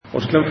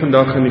Ons klim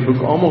vandag in die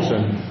boek Amos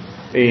in,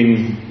 en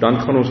dan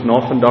gaan ons na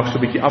vandag so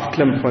 'n bietjie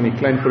afklim van die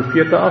Klein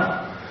Profete af,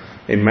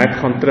 en Matt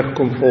gaan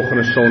terugkom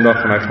volgende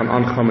Sondag, en hy gaan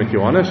aangaan met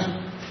Johannes,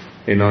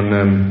 en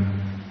dan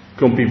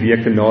klompie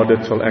weke na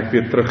dit sal ek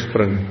weer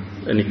terugspring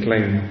in die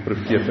Klein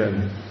Profete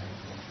in.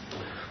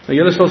 Nou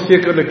julle sal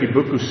sekerlik die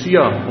boek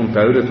Hosea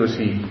onthou, dit was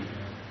die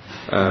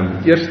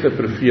eerste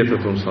profeet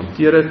wat ons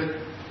hanteer het,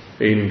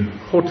 en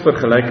God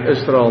vergelyk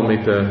Israel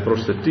met 'n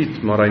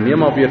prostituut, maar hy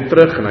neem haar weer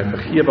terug en hy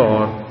vergewe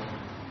haar,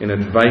 en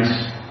het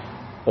wys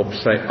op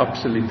sy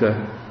absolute,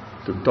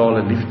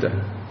 totale liefde.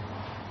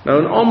 Nou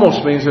in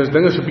Amos, mense, is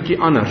dinge so 'n bietjie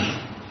anders.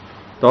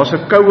 Daar's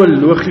 'n koue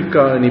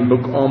logika in die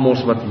boek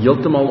Amos wat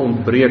heeltemal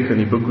ontbreek in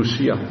die boek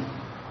Hosea.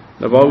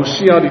 Nou waar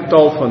Hosea die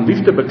taal van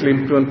liefde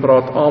beklemtoon,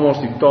 praat Amos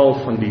die taal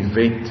van die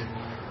wet.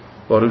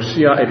 Waar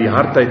Hosea uit die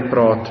hart uit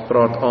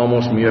praat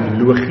Amos meer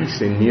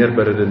logies en meer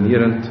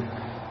beredenerend.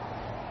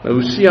 Nou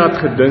Hosea het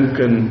gedink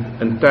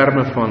in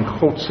terme van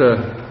God se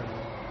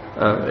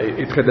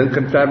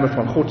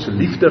God se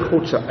liefde,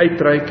 God se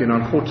uitreik en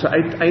dan God se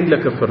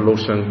uiteindelike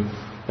verlossing,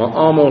 maar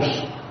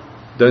Amos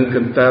dink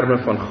in terme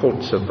van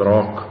God se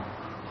wraak,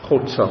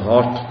 God se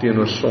haat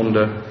teenoor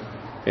sonde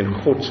en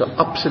God se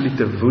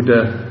absolute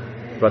woede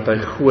wat hy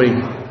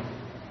gooi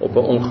op 'n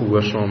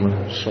ongehoorsame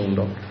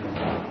sondaar.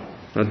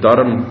 Nou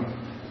daarom,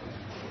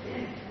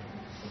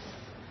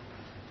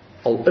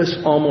 al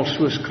is Amos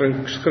so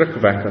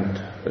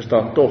skrikwekkend, is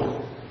daar tog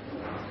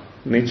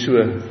net so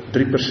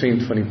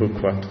 3% van die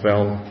boek wat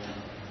wel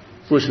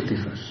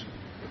positief is.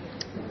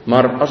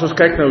 Maar as ons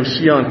kyk na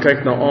Hosea en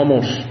kyk na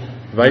Amos,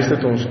 wys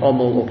dit ons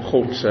almal op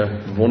God se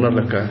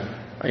wonderlike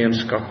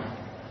eienskap.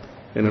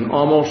 En in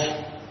Amos,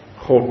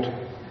 God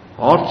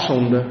haat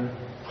sonde,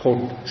 God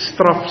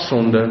straf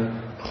sonde,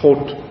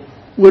 God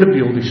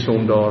oordeel die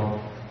sondaar,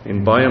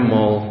 en baie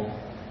maal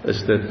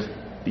is dit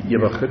die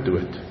ewige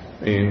dood.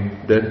 En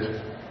dit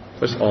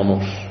is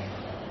Amos.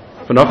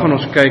 Vandag gaan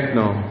ons kyk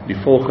na die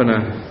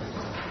volgende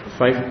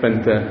 5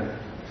 punte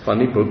van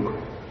die boek.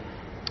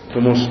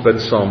 Kom ons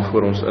bid saam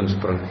voor ons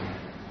inspring.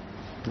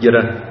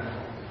 Here,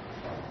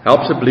 help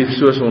asseblief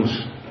soos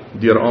ons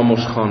deur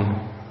Amos gaan,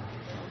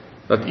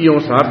 dat U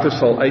ons harte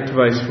sal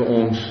uitwys vir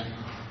ons,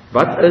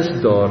 wat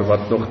is daar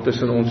wat nog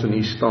tussen ons en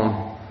U staan?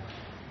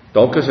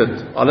 Dalk is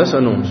dit alles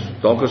in ons,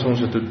 dalk is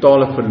ons 'n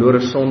totale verlore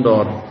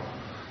sondaar,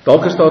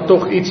 dalk is daar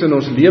tog iets in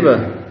ons lewe,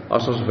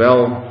 as ons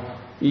wel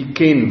U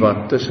ken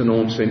wat tussen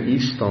ons en U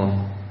staan.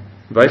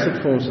 Wys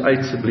dit vir ons uit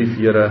asseblief,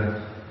 Here,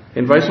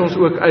 en wys ons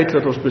ook uit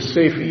dat ons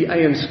besef U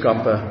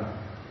eienskappe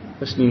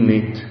is nie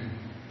net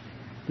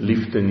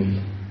liefde nie,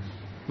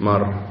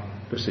 maar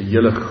dis 'n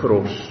hele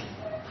gros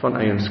van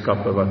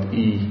eienskappe wat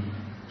U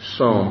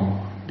saam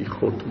die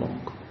God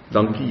maak.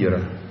 Dankie, Here.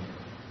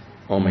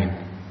 Amen.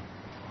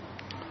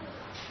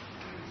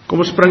 Kom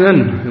ons spring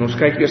in en ons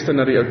kyk eers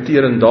na die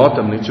outeer en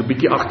datum, net so 'n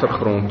bietjie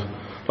agtergrond.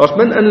 Daar's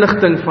min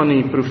inligting van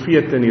die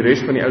profete in die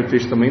res van die Ou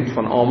Testament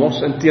van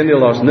Amos, inteendeel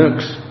daar's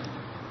niks.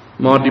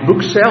 Maar die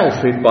boek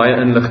self het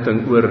baie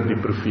inligting oor die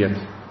profeet.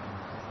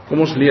 Kom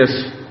ons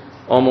lees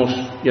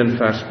Amos 1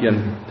 vers 1.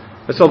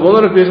 Dit sal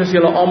wonderlik wees as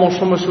julle Amos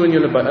sommer so in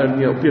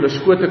julle op julle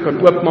skote kan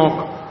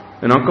oopmaak,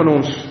 en dan kan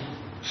ons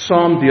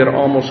saam deur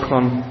Amos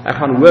gaan. Ek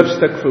gaan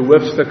hoofstuk vir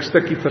hoofstuk,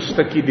 stukkie vir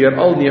stukkie deur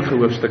al 9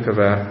 hoofstukke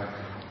werk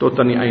tot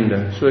aan die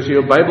einde. So as jy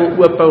jou Bybel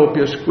oophou op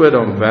jou skoot,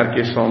 dan werk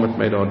jy saam met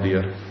my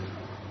daardeur.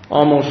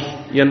 Amos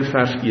 1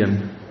 vers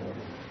 1.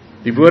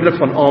 Die woorde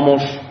van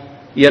Amos,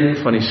 een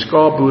van die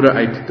skaapboere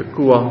uit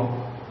Tekoa,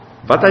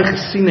 wat hy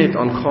gesien het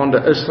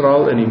aangaande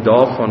Israel in die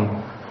dae van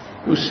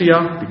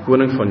Hosea, die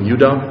koning van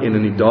Juda, en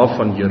in die dae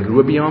van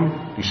Jerobeam,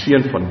 die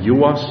seun van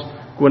Joas,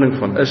 koning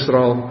van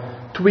Israel,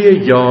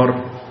 2 jaar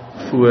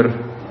voor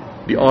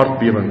die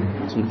aardbewing.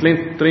 Dit is 'n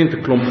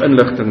klein klomp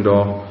inligting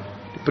daar.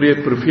 Die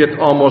profeet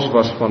Amos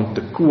was van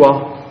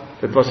Tekoa.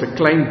 Dit was 'n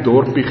klein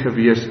dorpie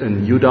gewees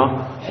in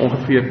Juda,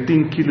 ongeveer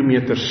 10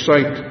 kilometer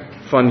suid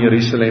van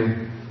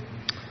Jerusalem.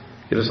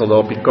 Julle sal daar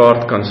op die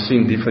kaart kan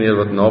sien, die van julle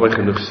wat naby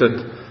genoeg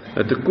sit.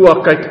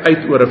 Tekoa kyk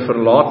uit oor 'n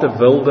verlate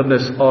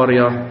wildernis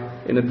area,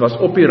 en dit was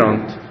op die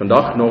rand,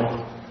 vandag nog,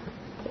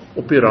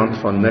 op die rand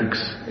van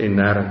niks en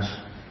nêrens.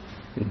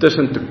 En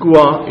tussen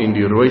Tekoa en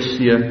die Rooi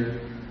See,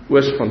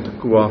 oos van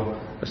Tekoa,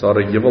 is daar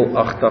 'n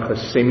heuwelagtige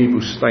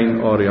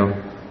semi-woestyn area.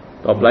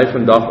 Daar bly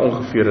vandag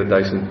ongeveer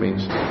 1000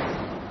 mense.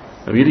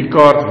 Nou hierdie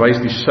kaart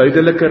wys die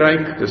suidelike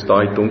ryk, dis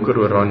daai donker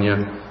oranje,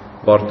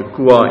 waar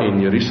Tekoa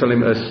en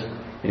Jerusalem is,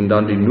 en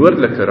dan die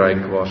noordelike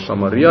ryk, waar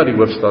Samaria die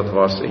hoofstad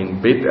was,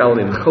 en Bethel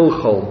en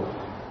Gilgal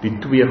die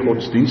 2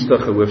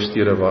 godsdienstige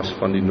hoofstede was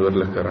van die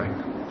noordelike ryk.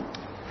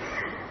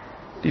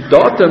 Die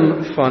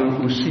datum van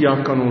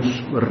Hosea kan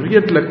ons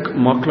redelik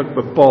maklik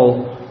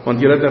bepaal,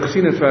 want julle het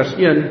gesien in vers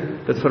 1,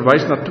 dit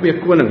verwys na 2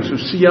 konings,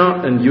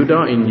 Hosea in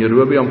Juda en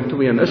Jerobeam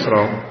 2 in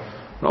Israel.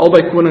 En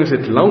albei konings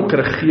het lank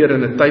regeer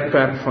in 'n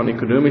tydperk van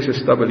ekonomiese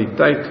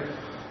stabiliteit,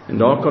 en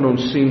daar kan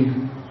ons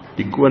sien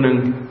die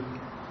koning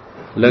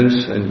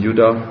links in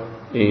Juda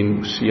en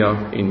Hosea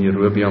en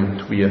Jerobeam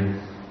 2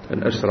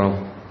 in Israel.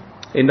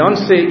 En dan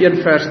sê 1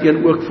 vers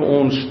 1 ook vir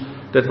ons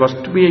dit was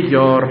 2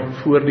 jaar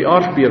voor die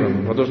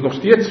aardbewing, wat ons nog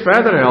steeds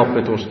verder help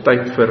met ons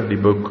tyd vir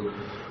die boek.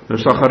 Nou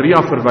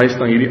Sagaria verwys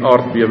na hierdie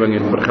aardbewing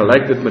en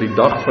vergelyk dit met die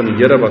dag van die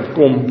Here wat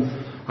kom.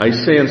 Hy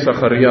sê in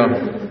Sagaria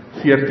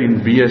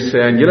 14b, sê,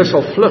 en julle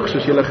sal vlug,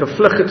 soos julle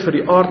gevlug het vir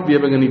die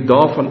aardbewing in die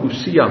dae van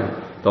Oorsig.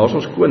 Daar is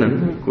ons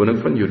koning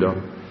van Juda.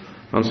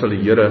 Dan sal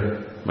die Here,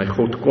 my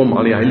God, kom,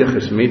 al die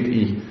heiliges met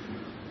u.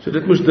 So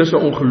dit moes dus 'n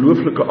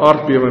ongelooflike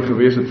aardbewing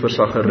gewees het vir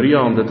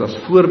Sagaria, om dit as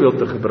voorbeeld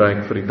te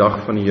gebruik vir die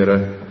dag van die Here.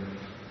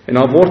 En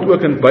daar word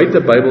ook in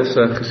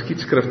buitebybelse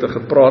geskiedskrifte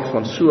gepraat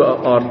van so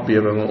 'n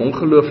aardbewing, 'n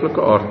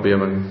ongelooflike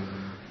aardbewing,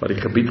 wat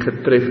die gebied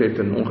getref het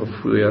in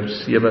ongeveer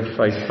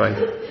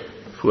 755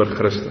 voor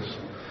Christus.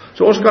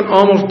 So ons kan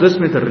Amos dus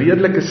met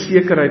redelike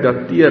sekerheid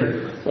dateer,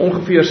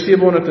 ongeveer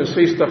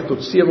 760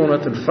 tot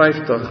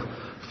 750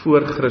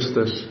 voor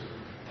Christus.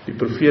 Die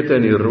profete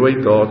in die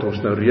rooi dae het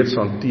ons nou reeds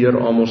hanteer,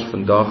 Amos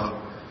vandag,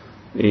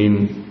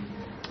 en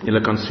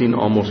julle kan sien,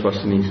 Amos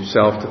was in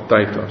dieselfde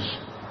tyd as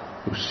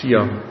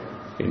Hosea,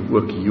 en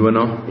ook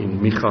Jona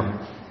en Micha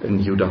in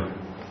Juda.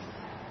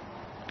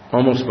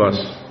 Amos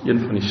was een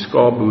van die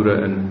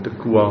skaapboere in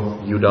Tekoa,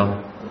 Juda,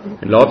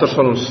 en later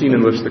sal ons sien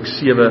in hoofstuk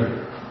 7,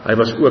 hy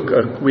was ook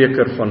 'n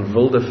kweker van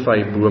wilde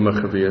vybome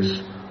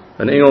gewees.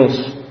 In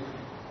Engels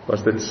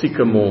was dit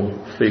sycamore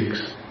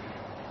figs.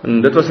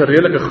 En dit was 'n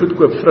redelike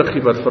goedkoop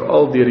vruggie wat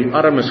veral deur die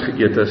armes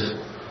geëet is.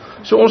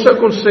 So ons sou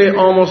kon sê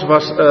Amos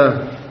was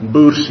 'n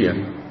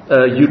boerseun,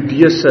 'n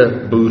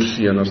Judeese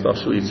boerseun as daar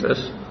so iets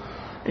is.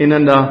 En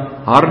in 'n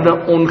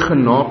harde,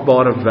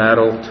 ongenaakbare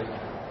wêreld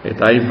het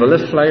hy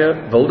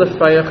wilde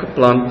vye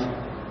geplant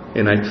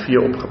en hy het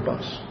vee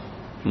opgepas.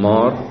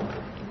 Maar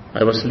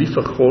hy was lief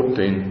vir God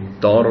en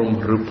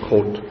daarom roep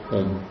God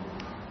hom.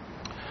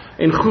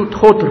 En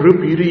God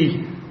roep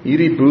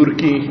hierdie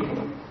boertjie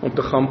om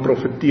te gaan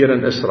profeteer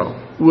in Israel,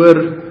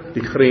 oor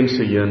die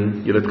grense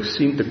heen. Julle het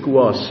gesien,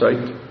 Tekoa is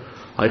suid.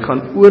 Hy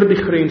gaan oor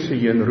die grense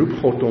heen, roep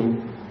God hom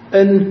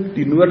in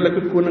die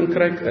noordelike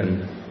koninkryk in,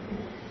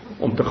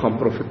 om te gaan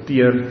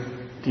profeteer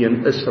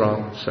teen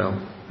Israel self.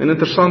 En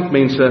interessant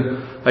mense,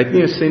 hy het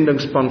nie 'n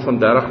sendingsspan van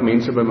 30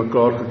 mense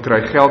bymekaar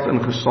gekry, geld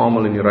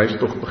ingesamel en die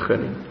reistog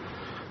begin.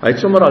 Hy het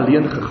sommer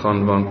alleen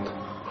gegaan, want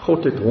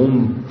God het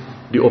hom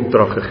die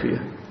opdrag gegee.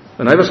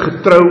 En hy was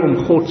getrou om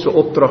God se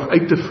opdrag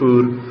uit te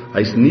voer.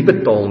 Hy's nie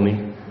betaal nie,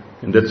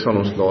 en dit sal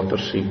ons later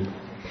sien.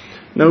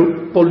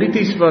 Nou,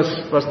 polities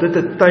was dit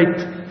 'n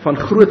tyd van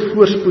groot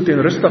voorspoed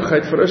en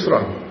rustigheid vir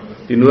Israel,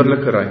 die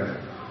noordelike ryk,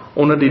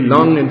 onder die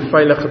lang en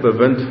veilige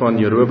bewind van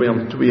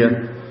Jerobeam 2,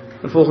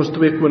 en volgens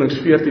 2 Konings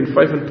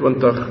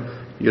 14:25,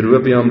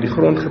 Jerobeam, die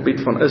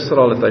grondgebied van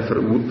Israel het hy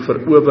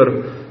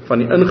verower van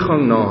die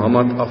ingang na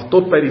Hamat af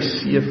tot by die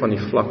see van die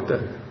vlakte,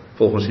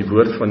 volgens die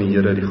woord van die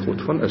Here, die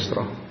God van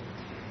Israel.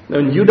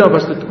 Nou in Juda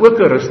was dit ook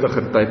 'n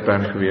rustige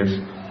tydperk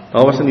gewees.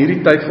 Daar was in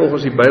hierdie tyd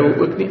volgens die Bybel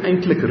ook nie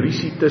eintlik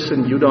rusie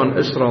tussen Juda en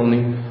Israel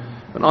nie,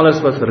 en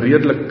alles was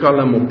redelik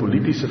kalm op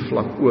politiese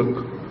vlak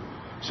ook.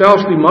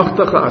 Selfs die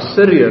magtige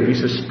Assirië, wie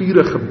se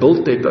spiere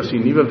gebult het as die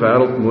nuwe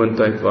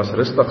wêreldmoondheid, was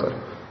rustiger.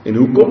 En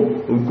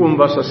hoekom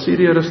was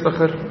Assirië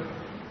rustiger?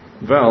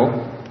 Wel,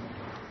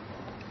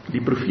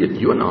 die profeet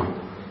Jona,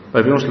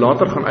 by wie ons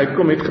later gaan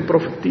uitkom, het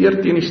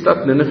geprofeteer teen die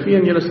stad Ninive,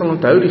 en julle sal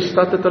onthou, die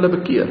stad het hulle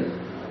bekeer.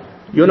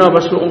 Jona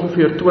was so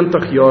ongeveer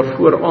 20 jaar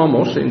voor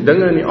Amos, en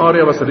dinge in die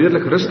area was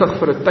redelik rustig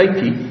vir 'n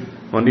tydjie,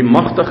 want die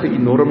magtige,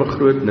 enorme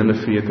groot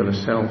Ninive het hulle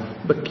self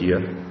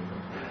bekeer.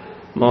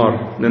 Maar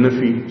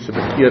Ninive se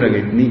bekering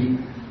het nie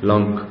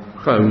lank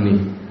gehou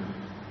nie.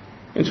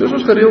 En soos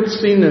ons gereeld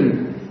sien,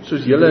 en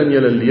soos julle in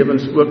julle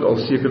lewens ook al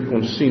seker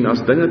kon sien,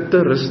 as dinge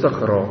te rustig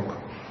raak,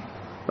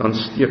 dan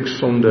steek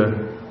sonde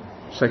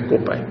sy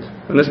kop uit.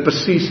 En dis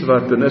presies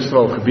wat in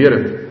Israel gebeur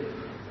het.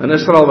 In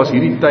Israel was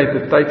hierdie tyd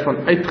 'n tyd van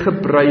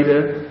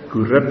uitgebreide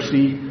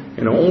korrupsie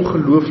en 'n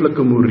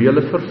ongelooflike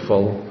morele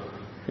verval,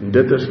 en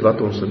dit is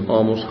wat ons in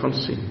Amos gaan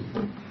sien.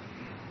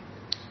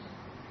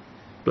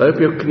 Bly op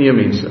jou knie,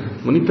 mense,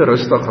 moenie te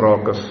rustig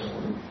raak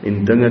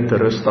en dinge te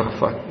rustig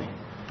vat nie.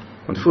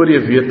 Want voor jy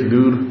weet,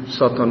 loer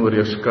Satan oor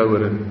jou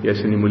skouer en jy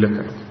is in die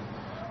moeilikheid.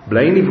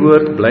 Bly in die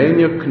woord, bly in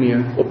jou knie,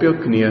 op jou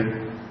knie,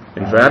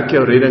 en werk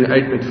jou redding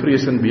uit met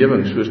vrees en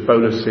bewering, soos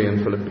Paulus sê in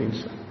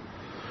Filippense.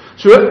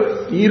 So,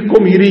 hier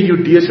kom hierdie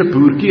Judeese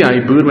boertjie,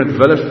 hy boer met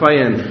wille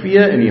vye en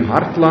vee in die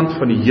hartland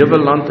van die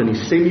heuwelland in die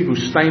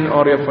semi-woestyn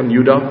area van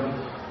Juda,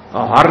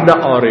 'n harde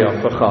area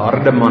vir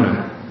geharde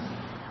manne.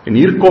 En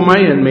hier kom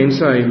hy, en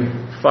mense, hy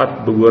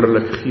vat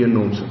behoorlik geen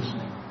nonsens.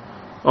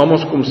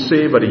 Amos kom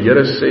sê wat die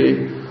Here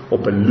sê,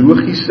 op 'n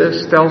logiese,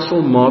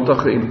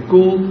 stelselmatige en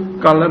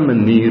kalme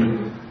manier,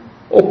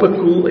 op 'n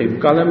koel en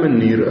kalme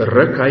manier,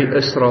 ruk hy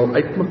Israel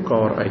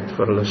uitmekaar uit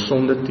vir hulle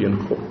sonde teen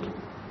God.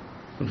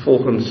 En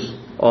volgens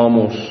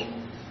Amos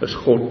is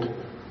God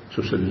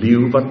soos 'n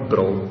leeu wat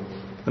brul.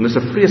 En dis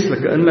 'n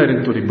vreeslike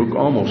inleiding tot die boek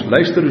Amos.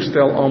 Luister hoe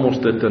stel Amos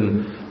dit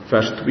in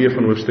vers 2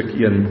 van hoofstuk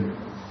 1.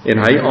 En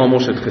hy,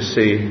 Amos, het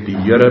gesê, die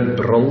Here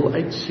brul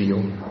uit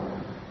Sion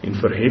en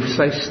verhef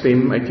sy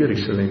stem uit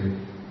Jerusalem,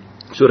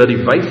 sodat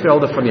die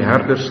weivelde van die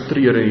herders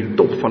treur en die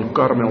top van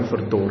Karmel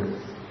verdor.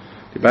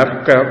 Die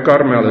berg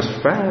Karmel is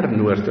ver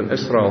noord in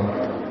Israel.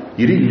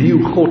 Hierdie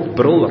leeu God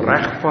brul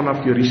reg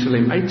vanaf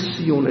Jerusalem uit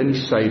Sion in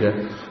die suide,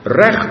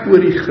 reg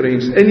oor die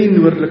grens in die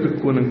noordelike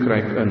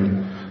koninkryk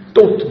in,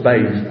 tot by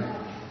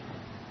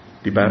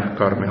die berg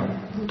Karmel,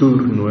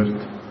 toer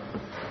noord.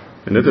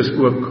 En dit is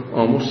ook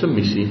Amos se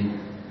missie,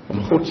 om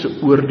God se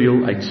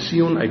oordeel uit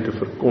Sion uit te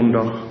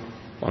verkondig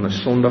aan 'n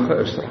sondige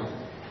Israel.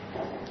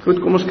 Goed,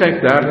 kom ons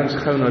kyk derdens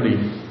gou na die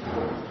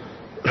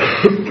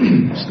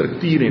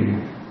struktuur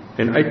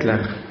en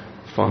uitleg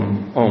van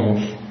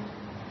Amos.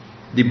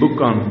 Die boek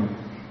kan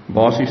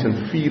basies in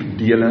 4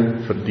 dele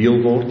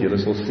verdeel word. Julle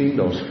sal sien,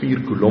 daar's 4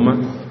 kolomme.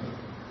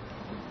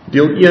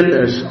 Deel 1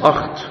 is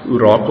 8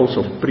 orakels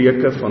of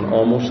preke van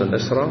Amos in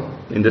Israel,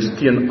 en dis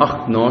teen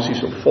 8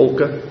 nasies of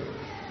volke.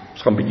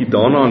 Ons gaan bietjie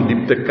daarna in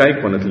diepte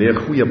kyk, want dit lê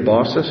 'n goeie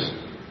basis.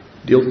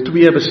 Deel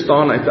 2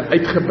 bestaan uit 'n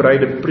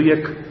uitgebreide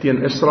preek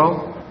teen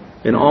Israel,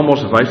 en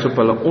Amos wys op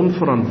hulle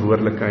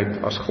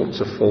onverantwoordelikheid as God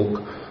se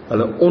volk,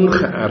 hulle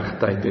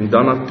ongeërgdheid, en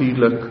dan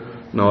natuurlik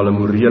na hulle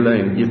morele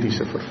en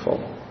etiese verval.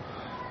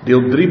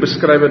 Deel 3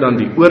 beskryf dan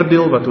die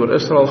oordeel wat oor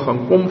Israel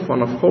gaan kom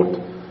vanaf God,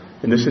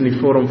 en dis in die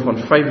vorm van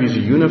 5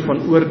 visioene van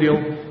oordeel,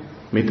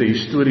 met 'n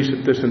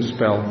historiese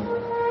tussenspel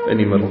in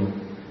die middel.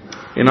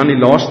 En dan die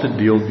laaste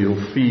deel, deel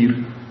 4,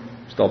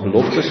 is daar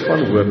beloftes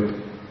van hoop.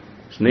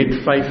 Is net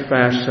 5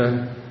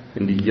 verse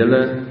in die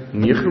hele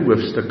 9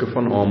 hoofstukke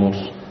van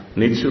Amos,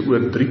 net so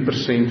oor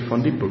 3%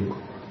 van die boek.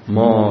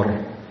 Maar,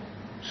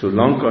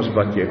 solank as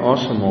wat jy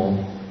asemhaal,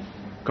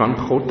 kan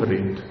God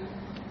red.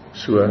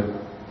 So,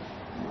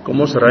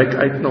 kom ons reik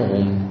uit na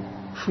hom,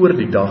 voor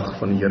die dag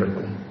van die Here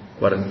kom,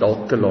 waar dit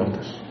dalk te laat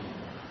is.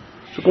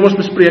 So kom ons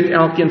bespreek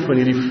elkeen van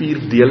hierdie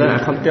 4 dele.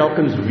 Ek gaan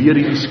telkens weer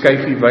hierdie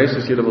skyfie wys,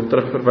 as jy wil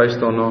terugverwys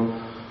daarna.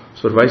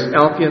 So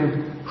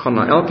gaan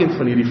na elkeen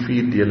van hierdie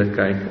 4 dele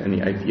kyk, in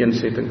die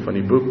uiteensetting van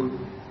die boek,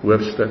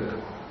 hoofstuk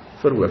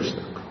vir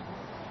hoofstuk.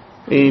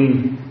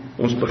 En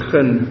ons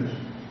begin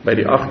by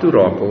die 8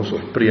 orakels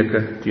of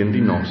preke teen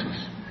die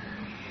nasies.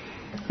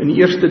 In die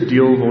eerste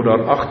deel word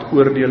daar 8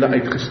 oordele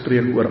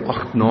uitgespreek oor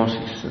 8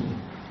 nasies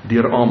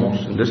deur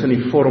Amos, en dis in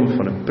die vorm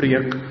van 'n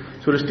preek.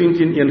 So dis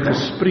 10-1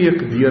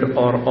 gespreek deur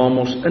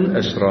Amos in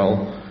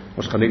Israel.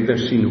 Ons gaan net nou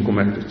sien hoekom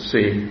ek dit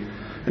sê.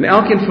 En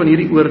elkeen van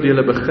hierdie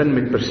oordele begin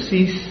met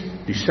presies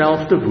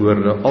dieselfde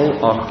woorde, al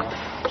 8.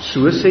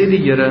 So sê die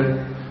Here,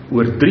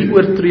 oor 3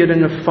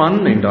 oortredinge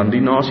van, en dan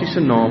die nasie se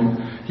naam,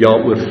 ja,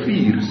 oor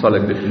 4 sal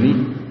ek dit nie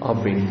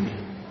afwend nie.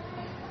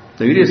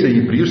 Nou hierdie is 'n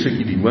Hebreëse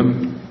idiom,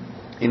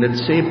 en dit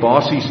sê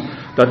basies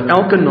dat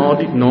elke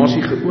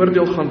nasie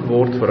geoordeel gaan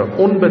word vir 'n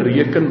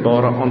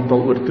onberekenbare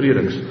aantal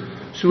oortredings.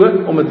 So,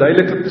 om dit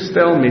duidelik te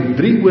stel, met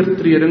 3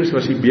 oortredings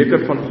was die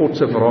beker van God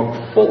se wraak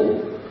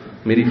vol.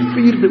 Met die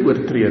 4de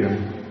oortreding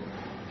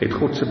het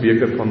God se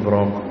beker van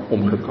wraak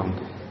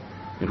omgekantel.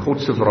 En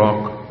God se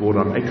wraak word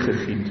dan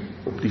uitgegiet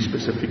op die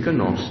spesifieke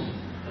nasie.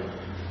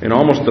 En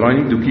Amos draai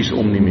nie doekies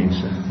om nie,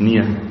 mense.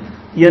 Nee,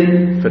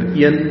 een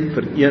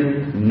vir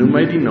een noem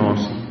hy die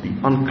nasie, die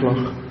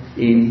aanklag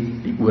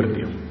en die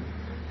oordeel.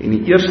 En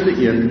die eerste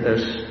een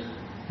is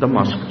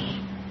Damaskus.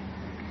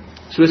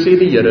 So sê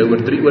die Here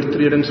oor 3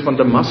 oortredings van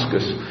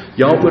Damaskus,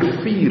 ja, oor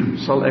 4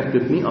 sal ek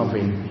dit nie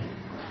afwend nie.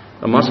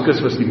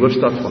 Damaskus was die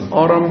hoofstad van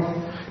Aram.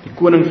 Die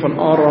koning van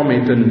Aram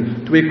het in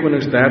 2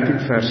 Konings 13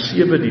 vers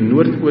 7 die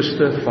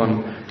noordooste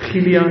van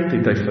Gilead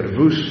het hy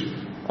verwoes.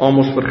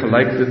 Amos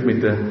vergelyk dit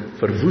met 'n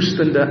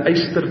verwoestende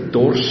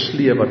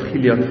ysterdorslee wat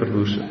Gilead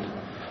verwoes het.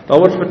 Daar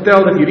word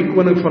vertel dat hierdie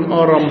koning van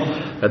Aram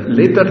het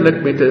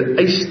letterlik met 'n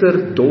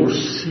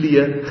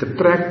ysterdorslee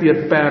getrek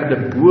deur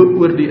perde bo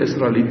oor die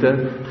Israeliete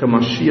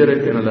gemarseer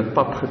het en hulle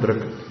pap gedruk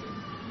het.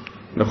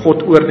 Nou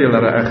God oordeel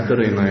hulle egter,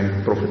 en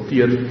hy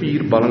profeteer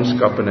 4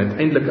 ballingskap en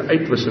uiteindelik 'n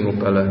uitwissing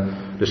op hulle.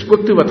 Dis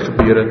ook toe wat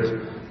gebeur het.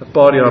 'n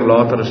Paar jaar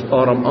later is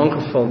Aram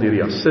aangeval deur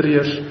die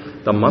Assiriërs.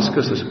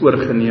 Damaskus is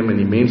oorgeneem en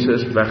die mense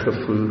is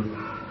weggevoer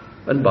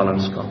in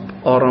ballingskap.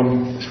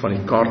 Aram is van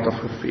die kaart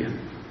afgevee.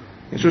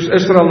 En soos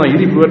Israel na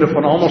hierdie woorde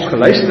van Amos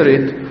geluister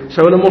het,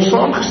 sou hulle mos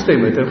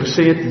saamgestem het en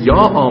gesê het,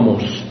 ja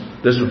Amos,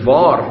 dis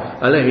waar,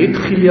 hulle het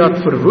Gilead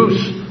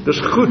verwoes, dis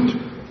goed,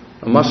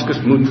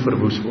 Damaskus moet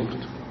verwoes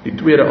word. Die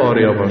tweede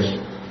area was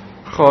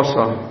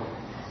Gaza.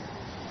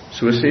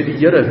 So sê die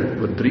Here,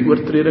 oor 3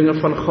 oortredinge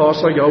van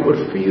Gaza, ja, oor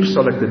 4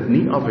 sal ek dit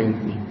nie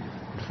afwend nie.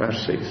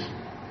 Vers 6.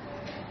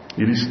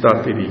 Hierdie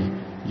stad het die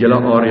hele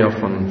area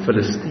van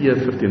Filistee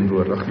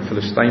verteenwoordig, die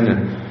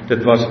Filistyne.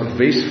 Dit was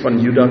wes van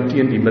Juda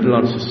teen die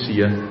Middellandse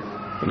See.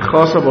 En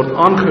Gaza word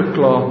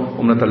aangekla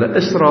omdat hulle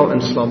Israel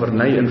in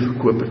slawerny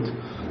inverkoop het.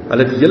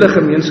 Hulle het hele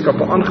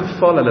gemeenskappe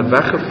aangeval, hulle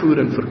weggevoer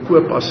en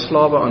verkoop as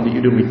slawe aan die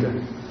Edomiete.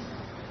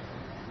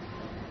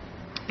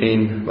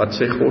 En wat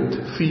sê God?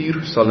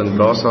 4 sal in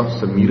Gaza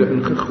se mure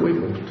ingegooi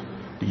word.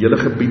 Die hele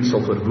gebied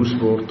sal verwoes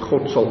word.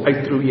 God sal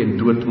uitroei en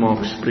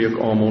doodmaak, spreek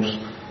Amos.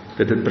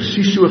 Dit het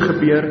presies so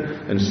gebeur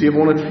in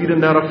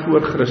 734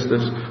 voor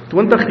Christus.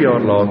 20 jaar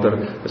later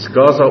is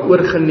Gaza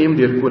oorgeneem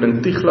deur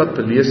koning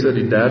Tiglat-Pileser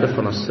die 3de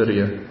van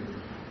Assirië.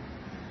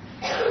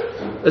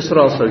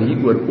 Israel sou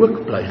hieroor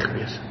ook bly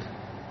gewees het.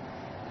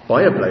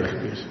 Baie bly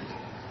gewees het.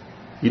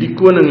 Hierdie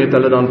koning het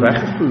hulle dan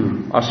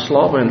weggevoer as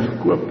slawe en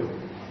verkoop.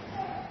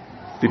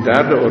 Die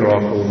derde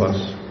orakel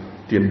was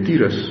teen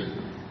Tyrus.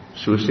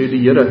 So sê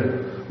die Here,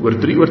 oor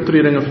 3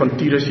 oortredinge van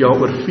Tyrus, ja,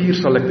 oor 4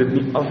 sal ek dit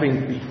nie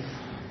afwend nie.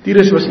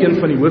 Tyrus was een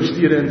van die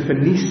hoofstede in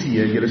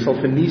Fenisië. Julle sal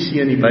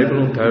Fenisië in die Bybel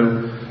onthou.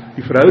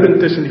 Die verhouding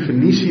tussen die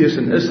Fenisiërs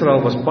en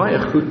Israel was baie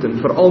goed, en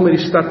veral met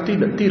die stad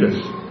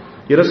Tyrus.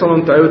 Julle sal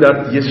onthou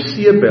dat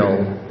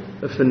Jezebel,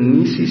 'n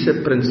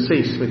Fenisiese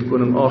prinses, met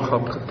koning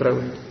Agab getrou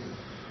het.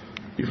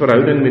 Die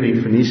verhouding met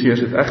die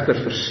Fenisiërs het egter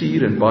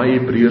versuur, en baie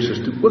Hebreërs is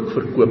toe ook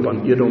verkoop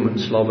aan Edom en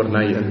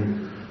slawerny in.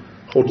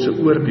 God se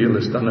oordeel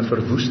is dan 'n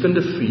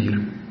verwoestende vuur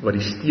wat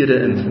die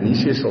stede in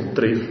Fenisië sal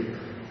tref,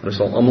 en hulle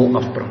sal almal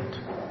afbrand.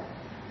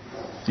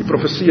 Die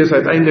profesie is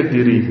uiteindelik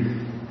deur die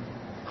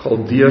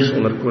Galdeërs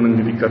onder koning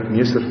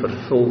Nebukadneser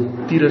vervul.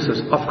 Tyrus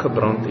is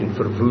afgebrand en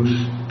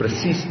verwoes,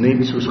 presies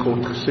net soos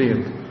God gesê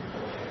het.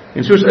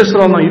 En soos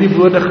Israel na hierdie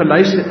woorde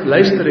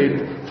geluister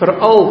het,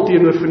 veral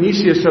teenoor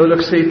Fenisië, sou hulle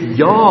gesê het,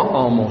 ja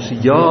Amos,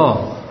 ja,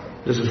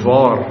 dis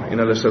waar, en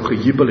hulle sou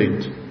gejubel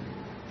het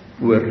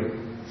oor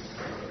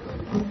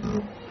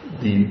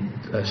die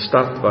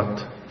stad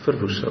wat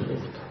verwoes sou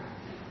word.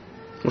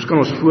 Ons kan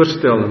ons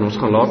voorstel, en ons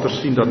gaan later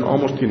sien, dat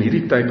Amos teen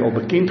hierdie tyd al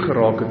bekend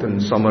geraak het in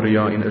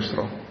Samaria en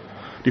Israel.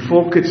 Die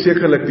volk het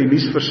sekerlik die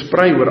nuus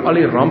versprei oor al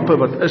die rampe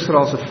wat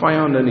Israel se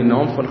vyande in die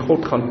naam van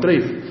God gaan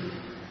tref.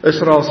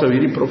 Israel sou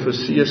hierdie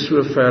profesie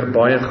so ver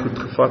baie goed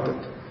gevat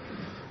het.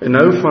 En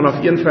nou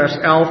vanaf 1 vers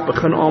 11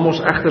 begin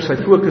Amos egter sy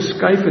fokus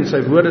skuif en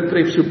sy woorde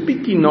tref so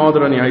bietjie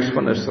nader aan die huis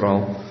van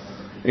Israel.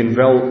 En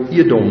wel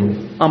Edom,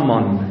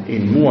 Ammon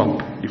en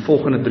Moab, die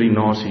volgende 3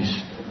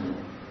 nasies.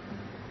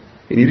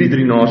 En hierdie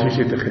 3 nasies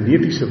het 'n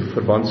genetiese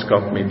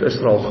verwantskap met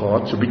Israel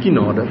gehad, so bietjie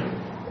nader.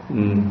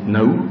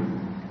 Nou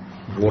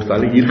word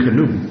hulle hier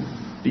genoem.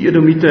 Die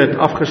Edomite het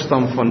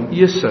afgestam van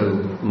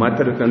Esau, maar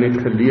het dit nou net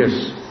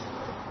gelees.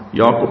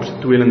 Jakob se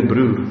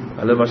tweelingbroer,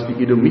 hulle was die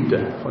Edomite,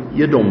 van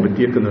Edom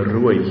beteken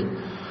rooi.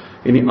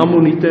 En die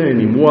Ammonite en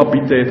die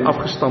Moabite het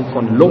afgestam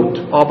van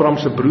Lot, Abraham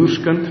se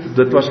broerskind.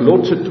 Dit was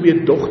Lot se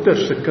 2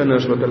 dogters se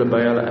kinders wat hulle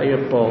by hulle eie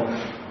pa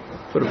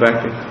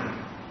verwek het.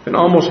 En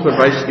Amos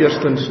verwys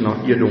eerstens na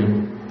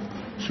Edom.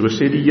 So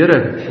sê die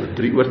Here, oor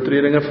 3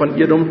 oortredinge van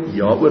Edom,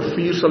 ja, oor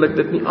 4 sal ek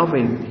dit nie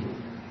afwend nie.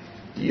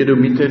 Die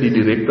Edomite, die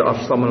direkte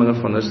afstammelinge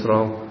van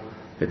Israel,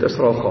 het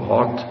Israel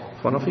gehaat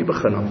vanaf die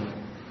begin af.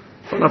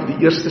 Vanaf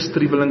die eerste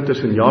striweling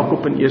tussen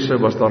Jakob en Esau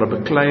was daar 'n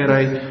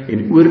bekleierery,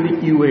 en oor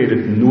die eeue het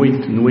dit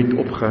nooit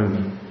opgehou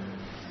nie.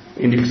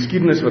 En die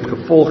geskiedenis wat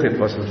gevolg het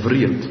was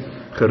wreed,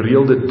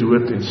 gereelde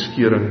dood en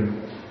skeuring.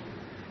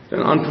 In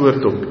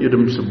antwoord op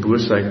Edom se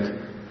boosheid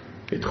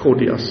het God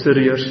die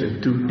Assiriërs en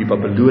toe die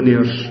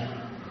Babiloniërs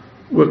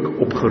ook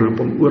opgeroep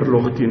om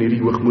oorlog teen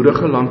hierdie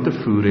hoogmoedige land te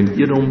voer, en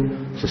Edom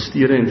se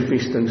stede en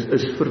vestings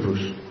is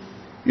verwoes.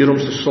 Edom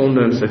se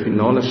sonde en sy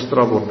finale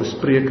straf word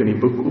bespreek in die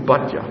boek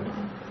Obadja,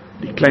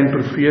 die Klein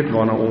Profete,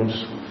 waarna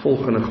ons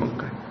volgende gaan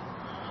kyk.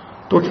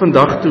 Tot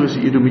vandag toe is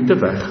die Edomite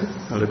weg,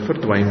 hulle het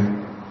verdwyn.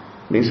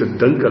 Mense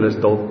dink hulle is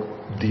dalk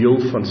deel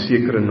van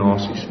sekere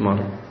nasies, maar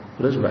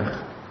hulle is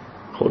weg.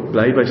 God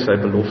bly by sy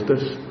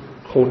beloftes.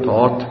 God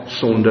haat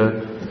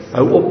sonde.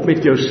 Hou op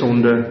met jou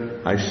sonde.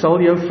 Hy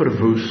sal jou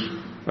verwoes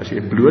as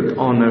jy bloot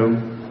aanhou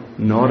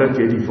nadat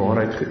jy die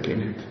waarheid geken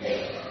het.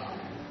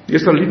 Die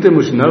Israeliete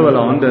moes nou hulle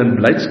hande in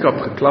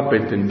blydskap geklap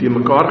het en teen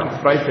mekaar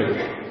gevryf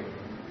het,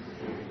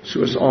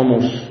 soos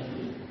Amos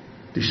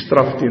die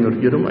straf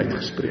teenoor Edom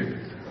uitgespreek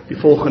het. Die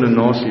volgende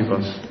nasie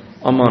was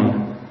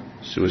Ammon.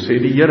 So sê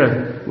die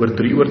Here, oor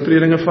 3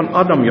 oortredinge van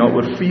Adam, ja,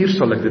 oor 4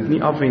 sal ek dit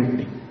nie afwend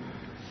nie.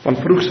 Van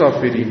vroegs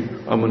af het die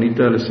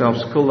Ammonite hulle self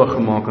skuldig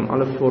gemaak aan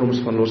alle vorms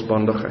van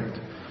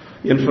losbandigheid.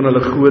 Een van hulle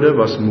gode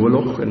was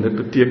Moloch, en dit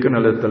beteken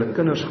hulle het hulle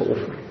kinders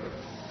geoffer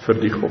vir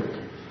die god.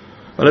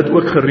 Hulle het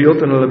ook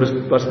gereeld, en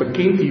hulle was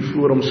bekend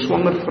hiervoor, om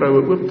swanger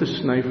vroue oop te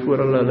sny voor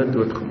hulle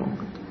doodgemaak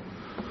het.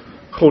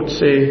 God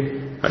sê,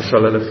 hy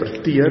sal hulle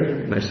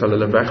verteer, en hy sal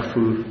hulle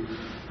wegvoer.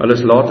 Hulle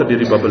is later deur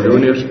die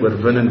Babiloniërs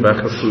oorwin en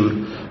weggevoer.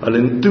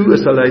 En toe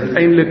is hulle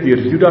uiteindelik deur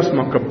Judas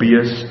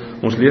Makkabees,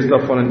 ons lees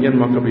daarvan in 1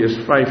 Makkabees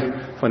 5,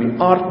 van die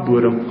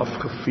aardbodem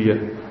afgevee,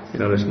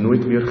 en hulle is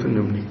nooit weer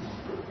genoem nie.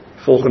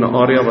 Volgende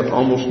area wat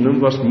Amos noem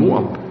was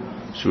Moab.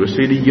 So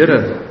sê die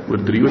Here, oor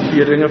 3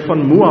 oortredinge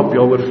van Moab,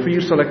 ja, oor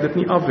 4 sal ek dit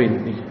nie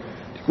afwend nie.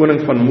 Die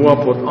koning van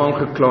Moab word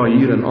aangekla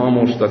hier in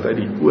Amos, dat hy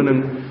die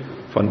koning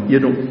van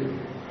Edom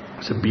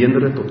sy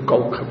beenderre tot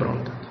kalk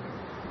gebrand het.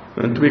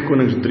 In 2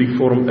 Konings 3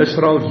 vorm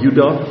Israel,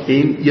 Juda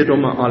en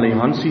Edom 'n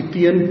alliansie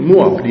teen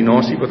Moab, die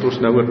nasie wat ons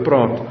nou oor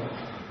praat.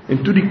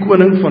 En toe die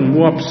koning van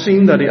Moab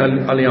sien dat die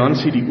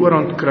alliansie die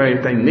oorhand kry,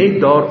 het hy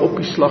net daar op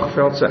die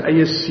slagveld sy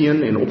eie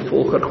seun en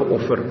opvolger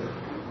geoffer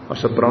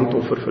as 'n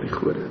brandoffer vir die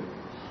gode.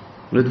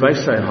 En dit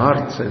wys sy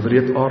hart, sy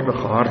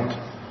wreedaardige hart.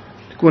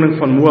 Die koning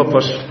van Moab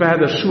was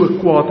verder so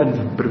kwaad en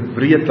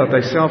wreed dat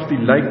hy self die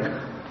lijk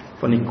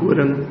van die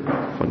koning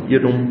van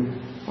Edom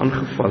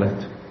aangeval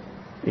het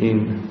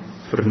en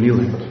verniel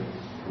het.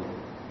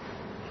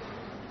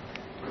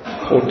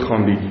 God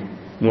gaan die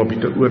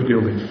Moabite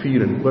oordeel met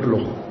vuur en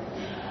oorlog.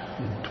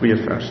 2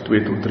 vers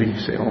 2 tot 3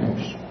 sê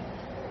Amos.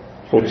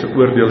 God se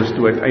oordeel is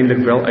toe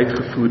uiteindelik wel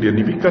uitgevoer deur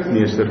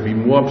Nebukadneser, wie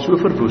Moab so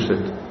verwoes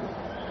het,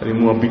 dat die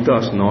Moabiete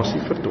as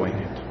nasie verdwyn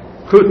het.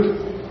 Goed,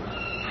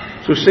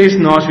 so 6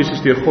 nasies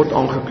is deur God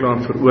aangekla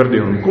en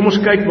veroordeel. Kom ons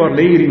kyk waar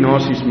lê hierdie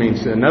nasies,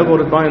 mense, en nou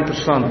word dit baie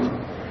interessant.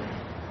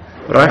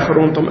 Reg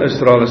rondom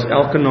Israel is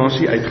elke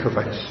nasie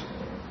uitgewys.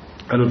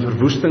 Hulle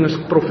verwoesting is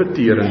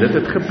geprofeteer, en dit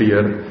het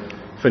gebeur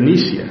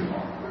Fenisië,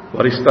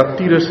 waar die stad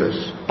Tyrus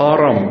is,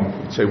 Aram,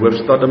 met sy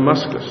hoofstad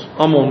Damaskus,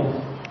 Ammon,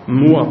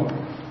 Moab,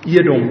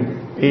 Edom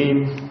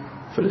en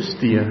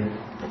Filistea,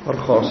 waar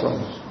Gaza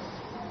is.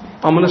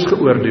 Almal is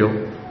geoordeel,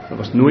 dit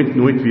was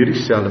nooit weer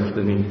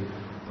dieselfde nie.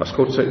 As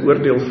God sy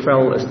oordeel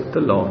vel, is dit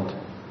te laat.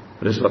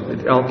 Dit is wat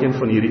met elkeen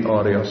van hierdie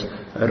areas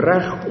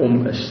reg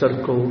om 'n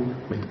sirkel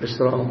met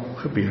Israel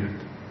gebeur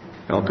het.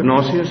 Elke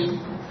nasie is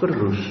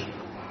verwoes,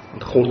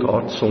 want God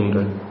haat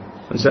sonde.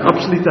 In sy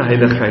absolute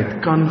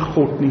heiligheid kan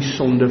God nie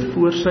sonde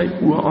voor sy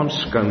oë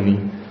aanskou nie.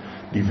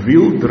 Die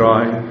wiel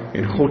draai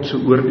en God se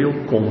oordeel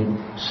kom,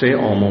 sê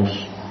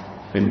Amos,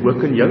 en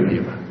ook in jou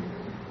lewe.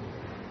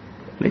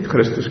 Net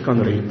Christus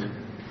kan red.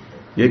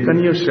 Jy kan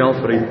nie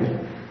jouself red nie.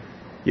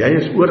 Jy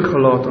is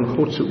oorgelaat aan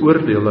God se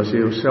oordeel as jy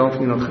jouself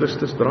nie na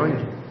Christus draai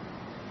nie.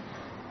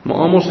 Maar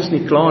Amos is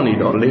nie klaar nie,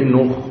 daar lê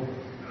nog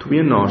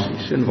 2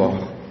 nasies en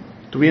wag.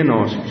 2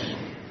 nasies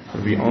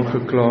vir wie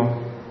aangekla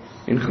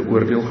en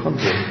geoordeel gaan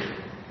word.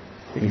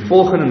 En die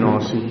volgende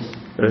nasie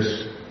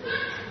is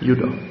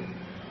Juda.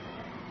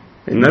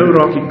 En nou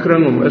raak die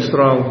kring om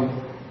Israel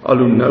al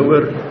hoe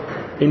nouer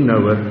en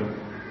nouer.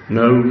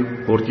 Nou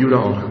word Juda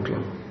aangekla.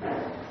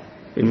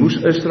 En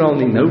moes Israel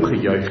nie nou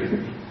gejuig het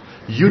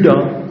nie.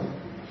 Juda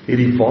het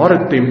die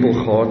ware tempel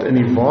gehad in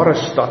die ware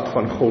stad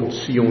van God,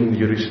 Sion,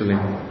 Jerusalem.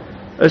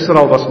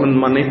 Israel was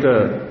maar net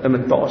 'n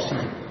imitasie.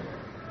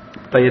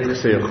 Hy het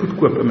gesê 'n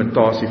goedkoop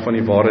imitasie van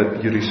die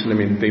ware Jerusalem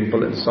en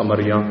tempel in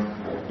Samaria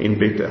en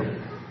Bethel.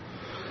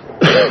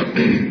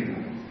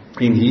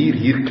 En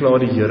hier kla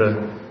die Here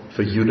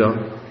vir Juda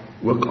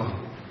ook aan.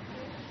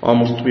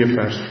 Amos 2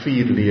 vers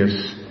 4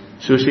 lees,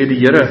 so sê die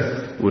Here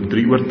oor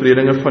 3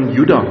 oortredinge van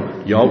Juda,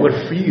 ja oor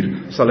 4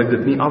 sal ek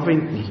dit nie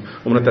afwend nie,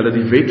 omdat hulle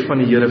die wet van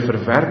die Here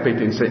verwerp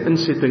het en sy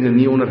insettinge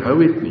nie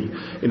onderhou het nie,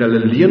 en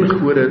hulle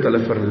leengode het hulle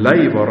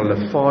verlei waar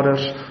hulle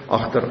vaders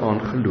agteraan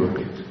geloop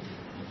het.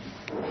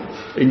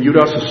 En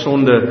Juda se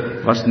sonde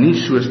was nie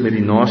soos met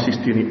die nasies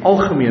teen die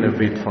algemene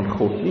wet van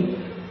God nie.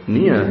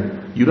 Nee,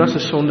 Juda se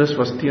sondes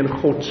was teen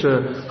God se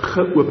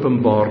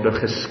geopenbaarde,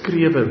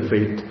 geskrewe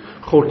wet,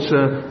 God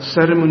se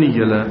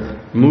seremoniële,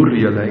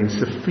 morele en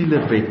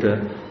siviele wette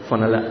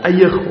van hulle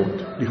eie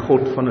God, die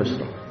God van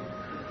Israel.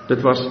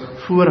 Dit was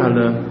voor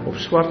hulle op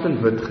swart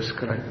en wit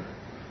geskryf.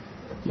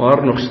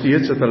 Maar nog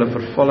steeds het hulle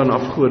verval in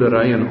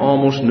afgoderry en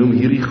Amos noem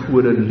hierdie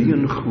gode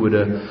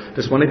leengode.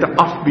 Dis maar net 'n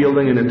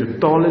afbeelding en 'n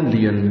totale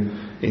leuen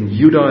en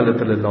Juda het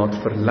hulle laat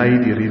verlei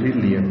deur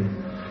hierdie leuen.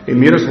 En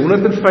meer as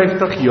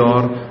 150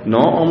 jaar na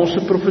Amos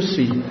se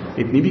profesie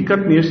het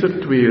Nebukadneser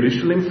II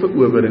Jerusalem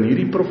verower en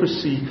hierdie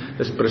profesie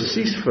is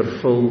presies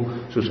vervul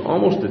soos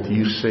Amos dit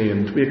hier sê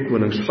in 2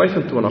 Konings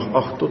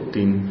 25:8 tot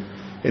 10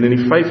 en in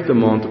die 5de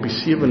maand op die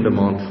 7de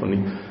maand van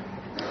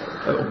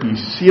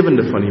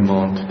die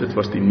maand, dit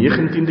was die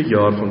 19de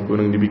jaar van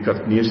koning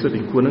Nebukadneser,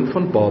 die koning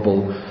van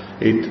Babel,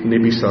 het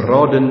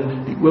Nebuzaradan,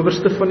 die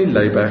owerste van die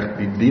leiberg,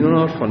 die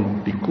dienaar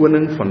van die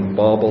koning van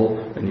Babel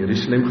in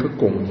Jerusalem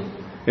gekom.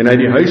 En hy het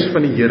die huis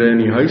van die Here en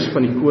die huis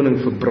van die koning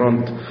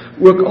verbrand,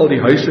 ook al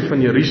die huise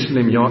van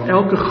Jerusalem, ja,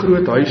 elke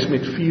groot huis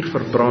met vuur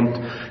verbrand,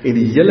 en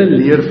die hele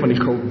leer van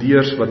die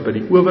Galdeërs wat by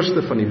die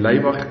owerste van die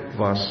leiwag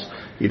was,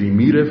 het die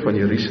mure van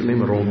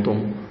Jerusalem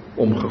rondom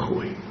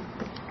omgegooi.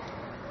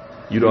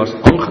 Juda is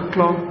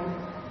aangekla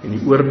en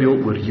die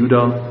oordeel oor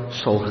Juda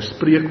sal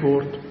gespreek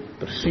word,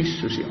 presies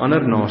soos die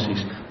ander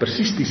nasies,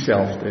 presies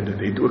dieselfde, en dit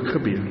het ook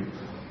gebeur.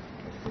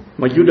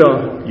 Maar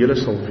Juda, julle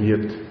sal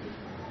weet,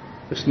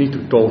 is nie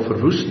totaal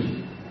verwoes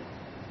nie.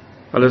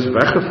 Hulle is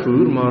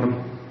weggevoer, maar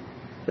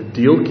 'n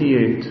deeltjie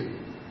het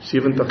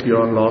 70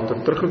 jaar later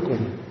teruggekom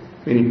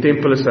en die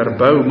tempel is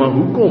herbou. Maar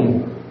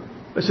hoekom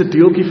is 'n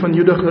deeltjie van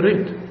Juda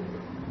gered?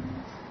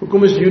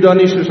 Hoekom is Juda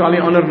nie soos al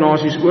die ander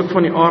nasies ook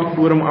van die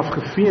aardbodem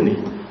afgevee nie?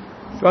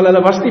 Wel,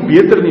 hulle was nie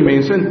beter nie,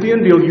 mense.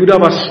 Inteendeel, Juda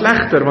was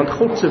slegter, want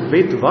God se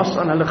wet was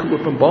aan hulle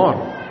geopenbaar.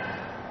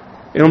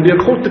 En om deur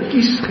God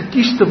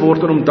gekies te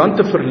word en om dan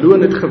te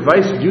verloon, het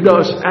gewys, Juda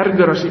is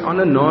erger as die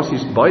ander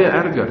nasies, baie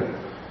erger.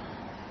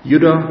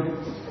 Juda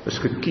is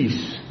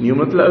gekies, nie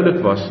omdat hulle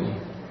oulik was nie.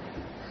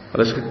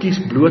 Hulle is gekies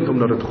bloot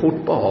omdat dit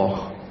God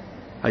behaag.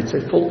 Hy het sy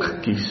volk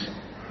gekies,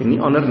 en nie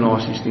ander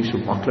nasies nie, so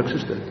maklik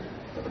soos dit.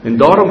 En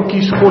daarom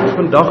kies God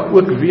vandag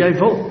ook wie hy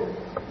wil.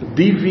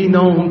 Die wie na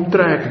hom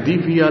trek, die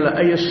wie hulle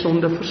eie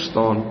sonde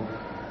verstaan,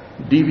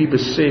 die wie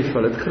besef,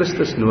 hulle het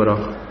Christus nodig,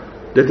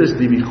 dit is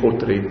die wie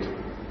God red,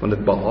 want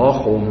dit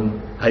behaag hom,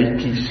 hy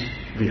kies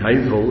wie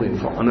hy wil en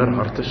verander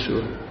harte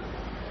so.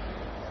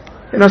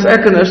 En as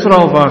ek in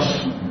Israel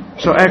was,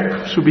 sou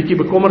ek so bietjie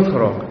bekommerd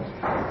geraak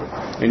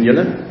het. En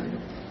julle?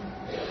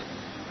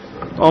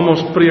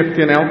 Amos preek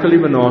teen elke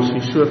liewe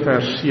nasie, so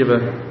vers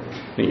 7,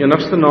 Die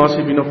enigste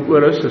nasie wie nog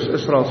oor is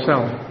Israel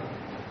self.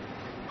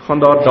 Gaan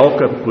daar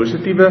dalk 'n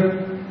positiewe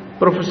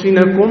profesie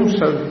nou kom,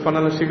 sou van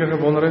hulle seker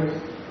gewonder het.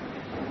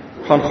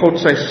 Gaan God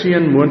sy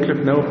seën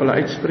moontlik nou op hulle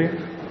uitspreek?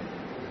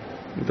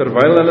 En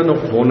terwyl hulle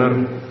nog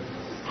wonder,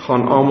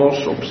 gaan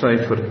Amos op sy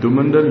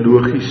verdoemende,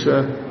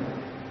 logiese,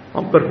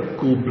 amper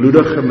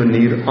koelbloedige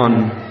manier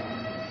aan,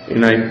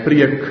 en hy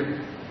preek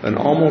in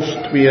Amos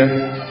 2,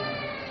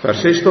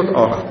 vers 6 tot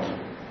 8,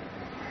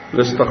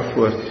 lustig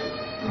voort.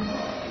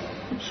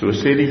 So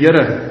sê die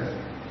Here,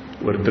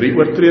 oor 3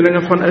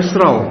 oortredinge van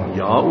Israel,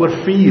 ja, oor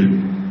 4,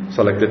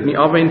 sal ek dit nie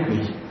afwend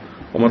nie,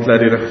 omdat hulle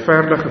die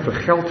regverdige vir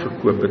geld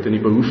verkoop het en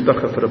die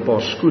behoeftige vir 'n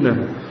paar skoene,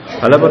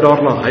 hulle wat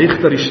daarna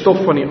hyg dat die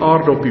stof van die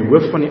aarde op die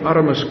hoof van die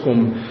armes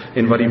kom,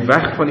 en wat die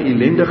weg van die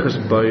ellendiges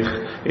buig,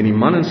 en die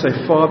man en sy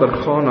vader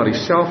gaan na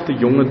dieselfde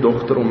jonge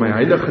dogter om my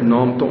heilige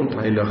naam te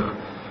ontheilig,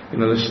 en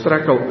hulle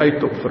strek al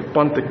uit op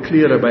verpante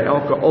klere by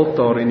elke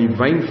altaar, en die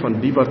wyn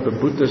van die wat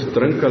beboet is,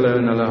 drink hulle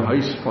in hulle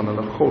huis van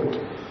hulle God.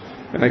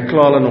 En hy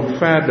kla hulle nog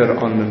verder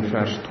aan in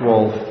vers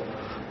 12,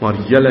 maar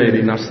julle het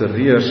die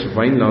Nasareërs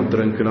wyn laat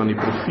drink en aan die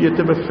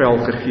profete bevel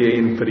gegee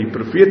en vir die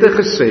profete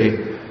gesê,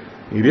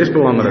 hierdie is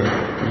belangrik,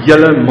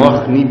 julle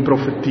mag nie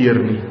profeteer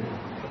nie.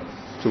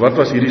 So wat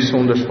was hierdie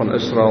sondes van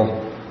Israel?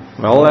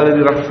 Wel, hulle het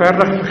die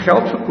regverdig vir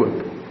geld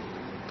verkoop.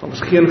 Daar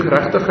was geen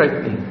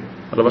geregtigheid nie.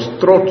 Hulle was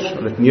trots,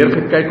 hulle het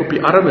neergekyk op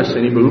die armes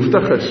en die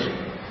behoeftiges.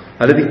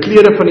 Hulle het die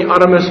klere van die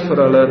armes vir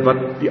hulle,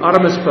 wat die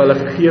armes vir hulle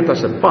gegee het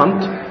as 'n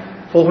pand.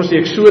 Volgens die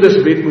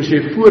Exodus wet moes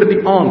jy voor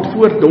die aand,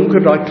 voor donker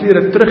daai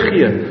klere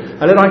teruggee.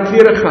 Hulle het daai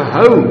klere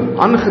gehou,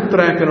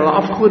 aangetrek en hulle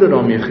afgode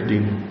daarmee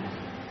gedien.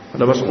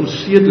 Hulle was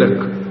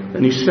onsedelik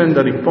in die sin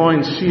dat die pa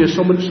en see,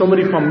 sommer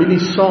die familie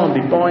saam,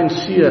 die pa en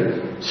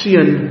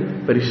seun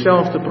by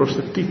dieselfde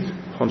prostituut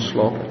gaan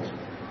slaap het.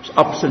 Dit is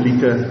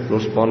absolute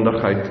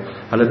losbandigheid.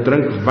 Hulle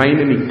drink wyn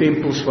in die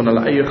tempels van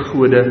hulle eie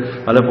gode,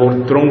 hulle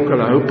word dronk,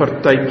 hulle hou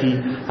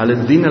partytjie, hulle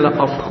dien hulle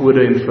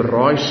afgode en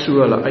verraai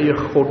so hulle eie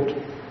God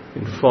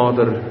en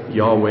Vader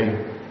Yahweh.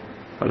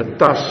 Hulle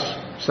tas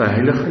sy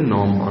heilige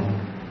naam aan.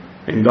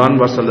 En dan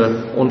was hulle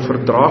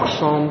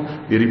onverdraagsaam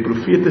deur die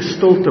profete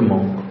stil te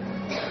maak,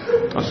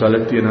 as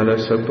hulle teen hulle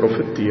sou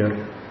profeteer.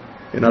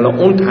 En hulle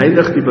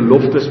ontheilig die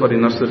beloftes wat die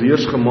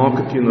Nasareërs gemaak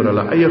het teenoor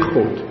hulle eie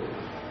God.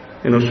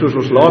 En soos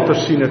ons later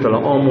sien, het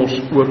hulle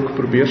Amos ook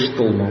probeer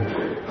stil maak.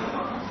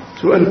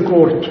 So in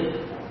kort,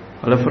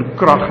 hulle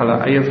verkrag hulle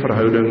eie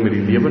verhouding met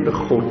die lewende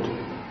God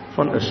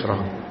van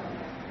Israel.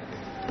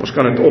 Ons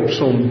kan dit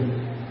opsom: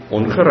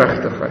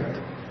 ongeregtigheid,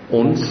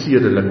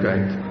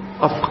 onsedelikheid,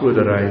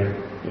 afgoderry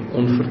en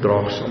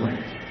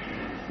onverdraagsaamheid.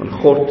 Want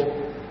God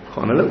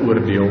gaan hulle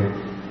oordeel.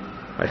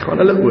 Hy gaan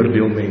hulle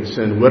oordeel,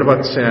 mense, en hoor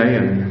wat sê hy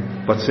en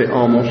wat sê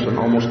Amos in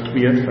Amos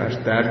 2 vers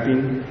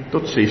 13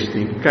 tot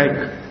 16. Kyk,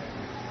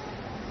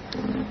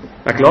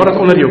 ek laat dit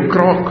onder jou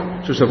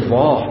kraak soos 'n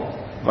wa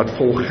wat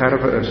vol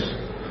gerwe is,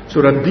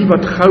 sodat die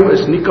wat gou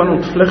is nie kan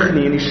ontvlug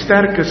nie, en die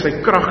sterke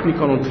sy krag nie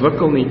kan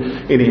ontwikkel nie,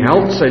 en die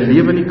held sy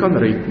lewe nie kan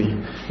red nie,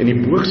 en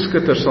die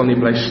boogskutter sal nie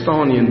bly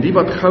staan nie, en die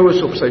wat gou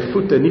is op sy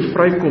voete nie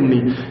vrykom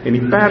nie, en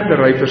die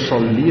perderyter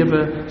sal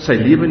sy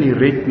lewe nie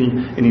red nie,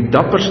 en die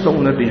dapperste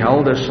onder die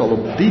helde sal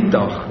op die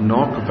dag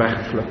naak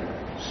wegvlug,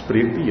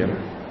 spreek die Here.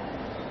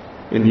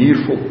 En hier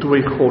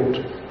voltooi God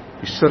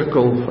die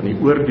sirkel van die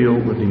oordeel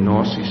oor die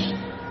nasies,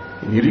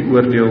 en hierdie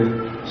oordeel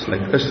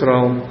sluit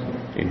Israel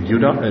en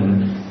Juda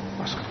in.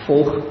 As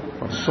gevolg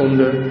van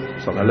sonde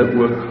sal hulle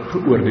ook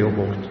geoordeel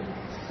word.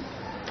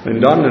 En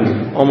dan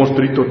in Amos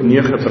 3 tot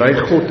 9 brei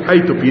God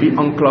uit op hierdie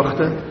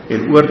aanklagte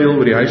en oordeel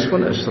oor die huis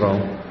van Israel.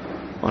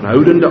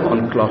 Aanhoudende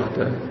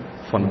aanklagte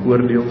van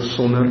oordeel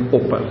sonder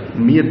ophou,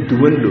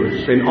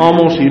 meedoenloos. En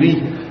Amos,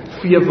 hierdie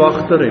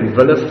veewagter en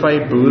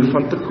willevy boer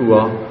van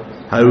Tekoa,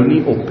 hou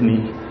nie op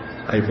nie.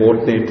 Hy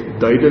word net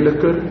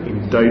duideliker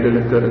en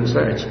duideliker in sy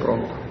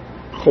uitspraak.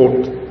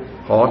 God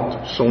haat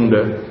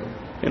sonde.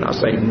 En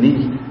as hy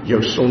nie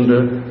jou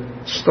sonde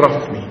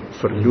straf nie,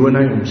 verloon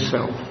hy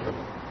homself.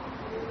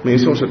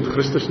 Mense, ons het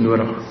Christus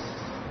nodig.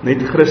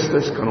 Net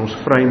Christus kan ons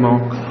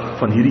vrymaak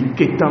van hierdie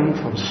ketting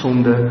van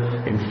sonde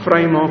en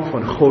vrymaak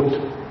van God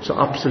se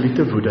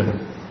absolute woede.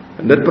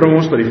 En dit bring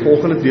ons by die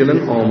volgende deel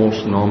in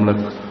Amos,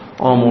 naamlik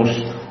Amos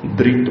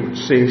 3 tot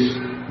 6,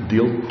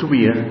 deel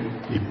 2,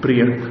 die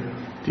preek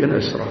teen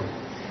Israel.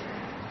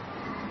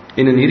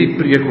 En in hierdie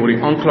preek word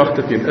die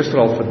aanklagte teen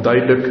Israel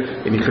verduidelik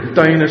en die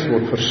getuienis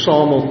word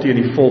versamel teen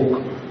die volk.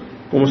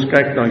 Kom ons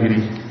kyk na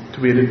hierdie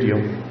tweede deel.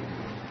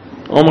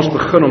 Amos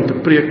begin om te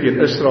preek teen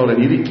Israel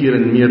en hierdie keer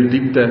in meer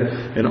diepte,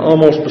 en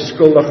Amos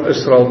beskuldig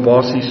Israel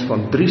basies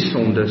van 3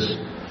 sondes.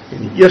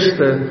 En die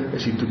eerste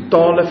is die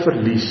totale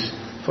verlies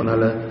van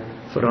hulle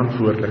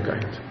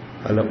verantwoordelikheid,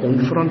 hulle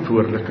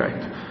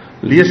onverantwoordelikheid.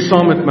 Lees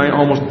saam met my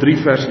Amos 3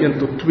 vers 1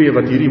 tot 2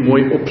 wat hierdie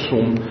mooi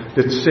opsom.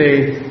 Dit sê,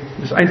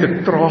 dit is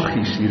eintlik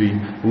tragies hierdie,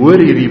 hoor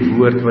hierdie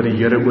woord wat die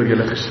Here oor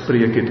julle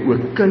gespreek het,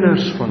 oor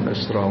kinders van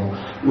Israel,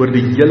 oor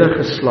die hele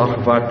geslag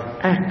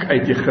wat ek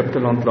uit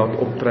Egipte land laat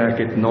optrek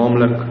het,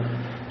 naamlik,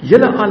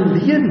 julle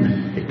alleen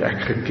het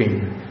ek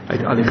geken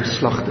uit al die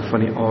geslagte van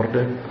die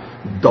aarde.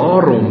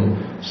 Daarom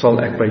sal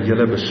ek by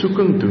julle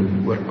besoeking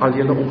doen oor al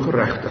julle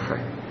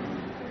ongeregtigheid.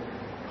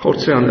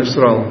 God sê aan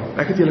Israel,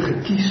 ek het julle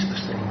gekies,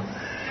 Israel.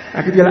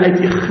 Ek het julle uit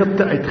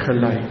Egipte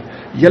uitgelei.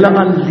 Julle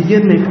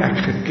alleen het ek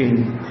geken,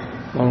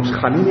 maar ons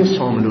gaan nie meer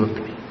saamloop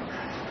nie.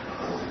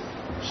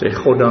 Sê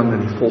God dan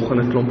in die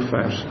volgende klomp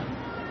verse.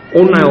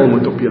 Onheil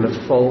moet op julle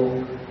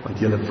val, want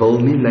julle wil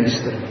nie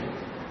luister nie.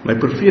 My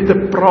profete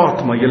praat,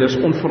 maar julle is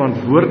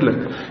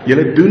onverantwoordelik.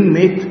 Julle doen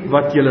net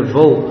wat julle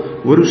wil.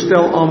 Hoor hoe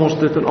stel Amos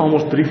dit in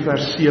Amos 3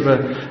 vers 7,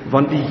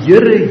 want die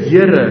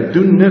Here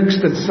doen niks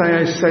tensy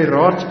hy sy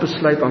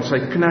raadsbesluit aan sy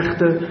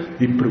knegte,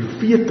 die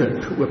profete,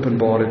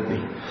 geopenbaar het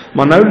nie.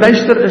 Maar nou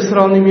luister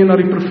Israel nie meer na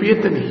die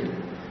profete nie.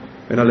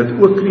 En hulle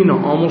het ook nie na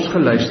Amos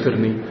geluister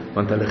nie,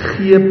 want hulle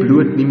gee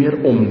bloot nie meer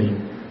om nie.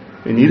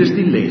 En hier is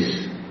die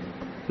les.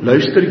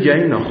 Luister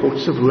jy na God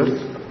se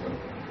woord?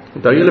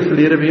 Onthou julle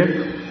verlede week,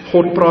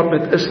 God praat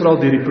met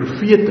Israel deur die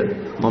profete,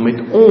 maar met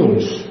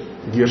ons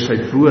deur sy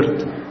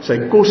woord, sy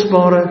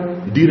kosbare,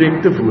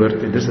 direkte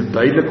woord, en dis 'n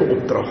duidelike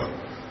opdrag.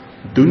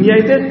 Doen jy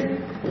dit,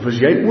 of is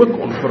jy ook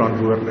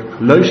onverantwoordelik?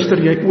 Luister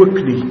jy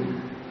ook nie?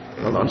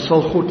 Wel, dan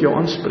sal God jou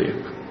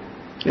aanspreek.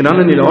 En dan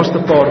in die laaste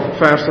paar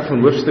verse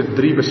van hoofstuk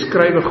 3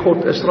 beskryf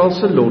God Israel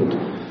se lot.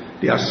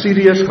 Die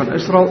Assiriërs gaan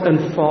Israel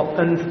inval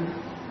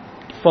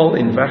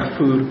en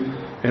wegvoer,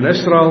 en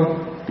Israel,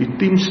 die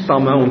 10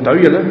 stamme, onthou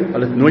julle,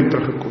 hulle het nooit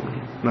teruggekom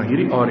nie, na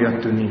hierdie area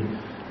toe nie.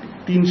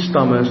 Die 10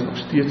 stamme is nog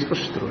steeds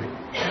verstrooi.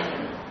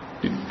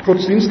 Die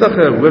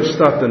godsdienstige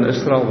hoofstad in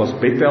Israel was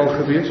Bethel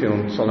gewees, en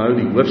ons sal nou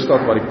die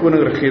hoofstad waar die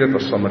koning regeer het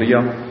was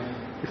Samaria.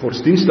 Die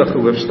godsdienstige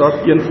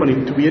hoofstad, een van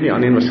die twee, die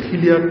ander een was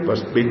Gilead,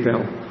 was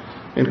Bethel.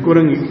 En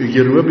koning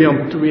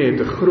Jerobeam 2 het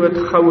 'n groot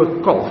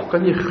goue kalf,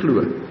 kan jy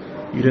glo,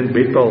 hier in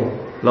Bethel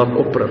laat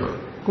oprig.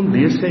 Kom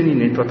lees jy nie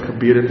net wat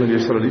gebeur het met die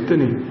Israeliete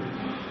nie.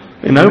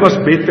 En nou was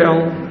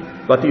Bethel,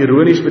 wat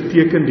ironies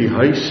beteken die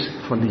huis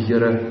van die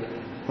Here,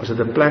 was dit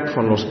 'n plek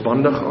van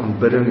losbandige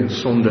aanbidding en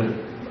sonde.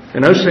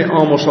 En nou sê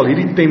Amos, sal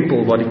hierdie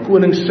tempel, waar die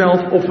koning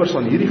self offers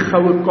aan hierdie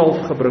goue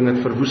kalf gebring het,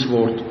 verwoes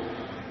word.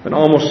 En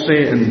Amos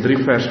sê in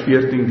 3 vers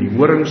 14, die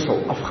horing sal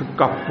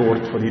afgekap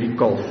word van hierdie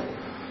kalf.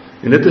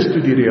 En dit is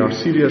toe deur die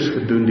Assiriërs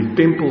gedoen, die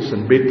tempels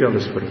in Bethel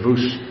is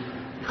verwoes,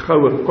 die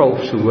goue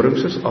kalf se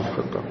horings is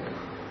afgekap.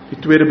 Die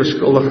tweede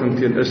beskuldiging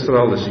teen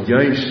Israel is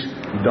juis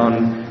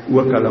dan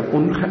ook hulle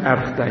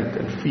ongeërgdheid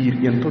in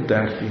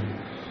 4:1-13.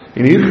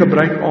 En hier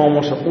gebruik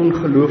Amos 'n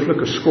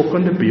ongelooflike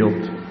skokkende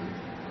beeld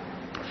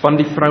van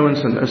die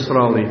vrouens in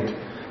Israel het.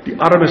 Die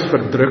armes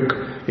verdruk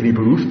en die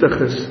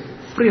behoeftiges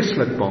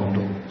vreeslik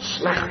behandel,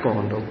 sleg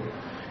behandel.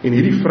 En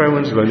hierdie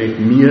vrouens wou net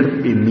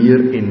meer en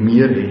meer en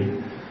meer hê.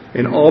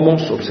 En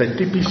Amos op sy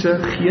tipiese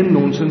geen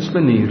nonsens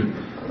manier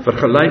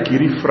vergelyk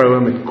hierdie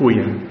vroue met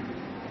koeie.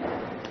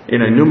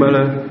 En hy noem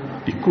hulle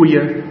die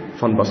koeie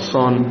van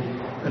Basan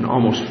in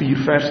Amos 4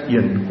 vers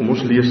 1. Kom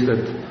ons lees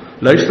dit.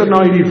 Luister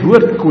na hierdie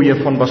woord, koeie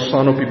van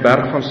Basan op die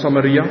berg van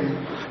Samaria.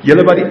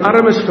 Julle wat die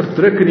armes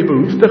verdruk en die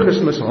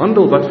behoeftiges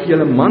mishandel, wat vir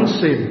julle man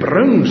sê,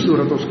 bring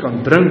sodat ons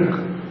kan drink.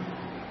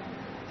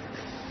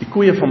 Die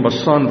koeie van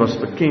Basan was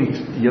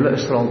bekend, die hele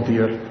Israel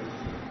deur.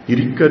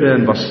 Hierdie kudde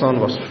in Basan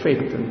was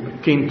vet en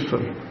bekend vir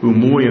hoe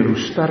mooi en hoe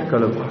sterk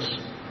hulle was.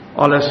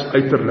 Alles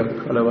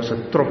uiterlik, hulle was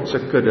 'n trotse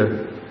kudde.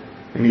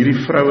 En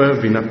hierdie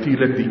vroue, wie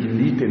natuurlik die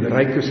elite en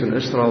rykes in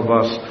Israel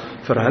was,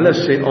 vir hulle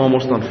sê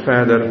Amos dan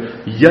verder,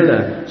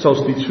 julle sal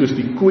soos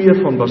die koeie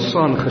van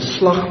Basan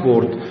geslag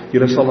word,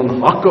 julle sal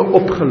in hakke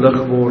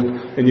opgelig word,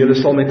 en julle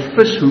sal met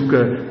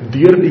vishoeke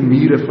deur die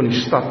mure van die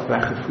stad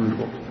weggevoer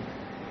word.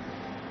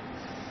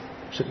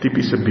 Dit is 'n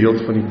tipiese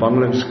beeld van die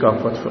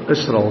bangelingskap wat vir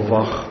Israel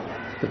wag.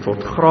 Dit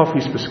word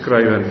grafies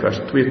beskryf in vers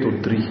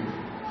 2-3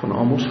 van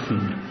Amos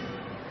 4.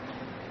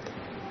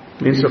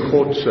 Mense,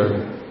 God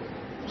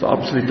se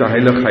absolute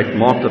heiligheid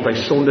maak dat hy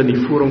sonde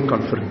nie voor hom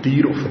kan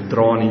verduur of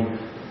verdra nie.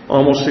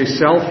 Amos sê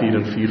self hier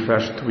in 4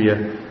 vers 2,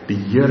 die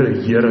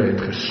Here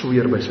het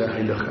gesweer by sy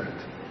heiligheid.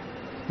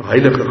 Die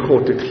heilige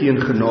God het geen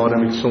genade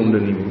met sonde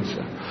nie,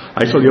 mense.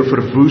 Hy sal jou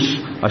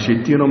verwoes as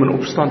jy teen hom in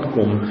opstand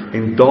kom,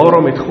 en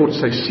daarom het God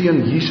sy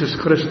seun Jesus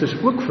Christus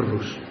ook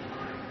verwoes.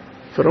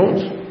 Vir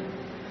ons.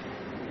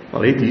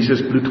 Al het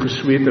Jesus bloed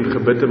gesweet en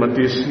gebid in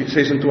Matteus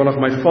 26,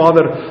 my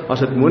Vader, as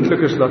dit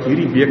moontlik is dat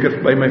hierdie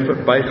beker by my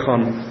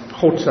verbygaan,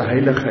 God se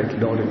heiligheid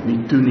laat dit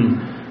nie toe nie.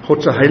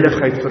 God se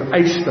heiligheid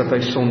vereis dat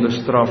hy sonde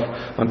straf,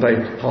 want hy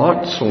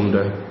haat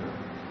sonde.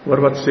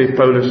 Hoor wat sê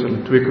Paulus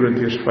in 2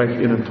 Korintiërs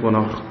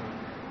 5:21,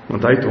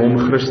 want hy het hom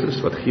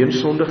Christus, wat geen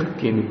sonde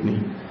geken het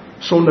nie,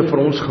 sonde vir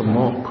ons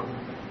gemaak,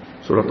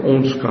 sodat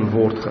ons kan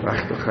word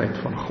geregtigheid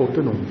van God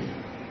in hom.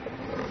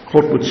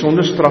 God moet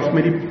sonde straf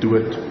met die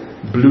dood.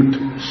 Bloed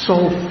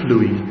sal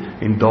vloei,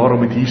 en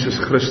daarom het Jesus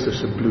Christus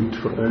se bloed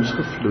vir ons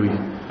gevloei.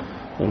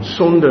 Ons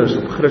sonde is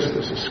op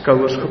Christus se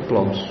skouers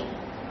geplaas.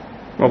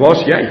 Maar waar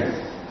is jy?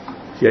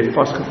 Is jy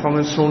vasgevang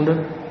in sonde?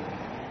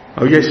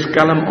 Hou jy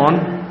skelm aan?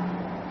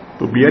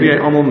 Probeer jy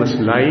almal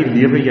mislei?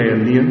 Lewe jy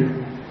alleen?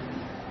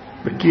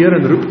 Bekeer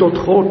en roep tot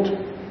God.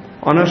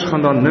 Anders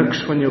gaan daar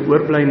niks van jou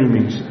oorbly nie,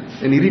 mense.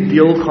 En hierdie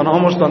deel gaan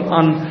Amos dan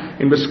aan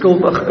en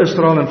beskuldig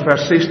Israel in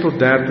vers 6 tot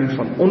 13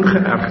 van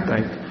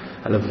ongeërgdheid.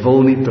 Hulle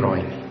wil nie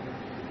draai nie,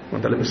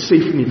 want hulle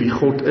besef nie wie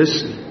God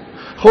is nie.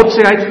 God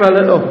sê hy het vir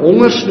hulle 'n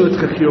hongersnood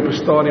gegee op 'n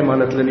stadium, maar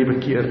hulle het nie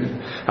bekeer nie.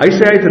 Hy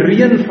sê hy het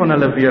reën van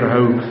hulle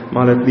weerhou,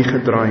 maar hulle het nie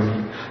gedraai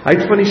nie. Hy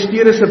het van die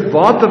stede se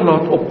water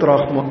laat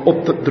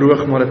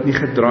opdroog, maar dit nie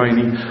gedraai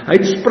nie. Hy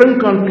het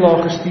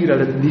sprinkaanplaag gestuur,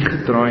 hulle het nie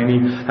gedraai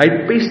nie. Hy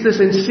het pestes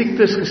en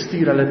siektes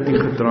gestuur, hulle het nie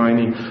gedraai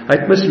nie. Hy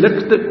het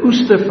mislukte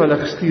oeste vir hulle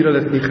gestuur, hulle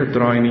het nie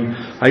gedraai nie.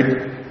 Hy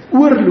het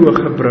oorlog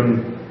gebring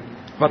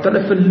wat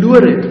hulle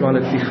verloor het, maar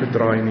hulle het nie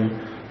gedraai nie.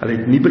 Hulle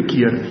het nie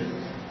bekeer nie.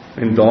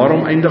 En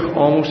daarom eindig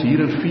Amos hier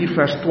in 4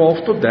 vers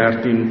 12 tot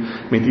 13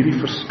 met hierdie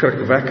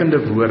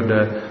verskrikwekkende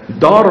woorde: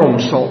 Daarom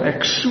sal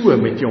ek so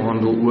met jou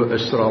handel, o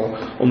Israel,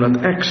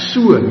 omdat ek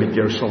so met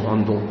jou sal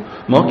handel.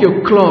 Maak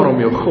jou klaar om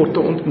jou God te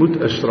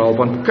ontmoet, Israel,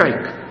 want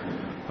kyk,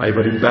 hy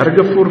wat die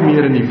berge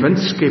formeer en die wind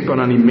skep en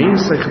aan die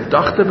mens sy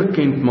gedagte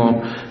bekend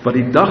maak, wat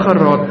die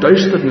dageraad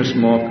duisternis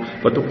maak,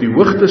 wat op die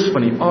hoogtes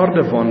van die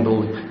aarde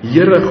wandel,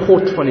 Here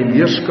God van die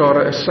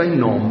leerskare is sy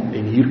naam,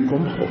 en hier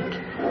kom God.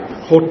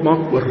 God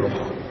maak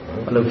oorlog.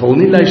 Hulle wil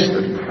nie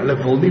luister, hulle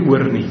wil nie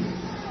hoor nie.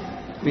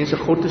 Mense,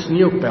 God is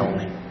nie op pel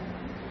nie.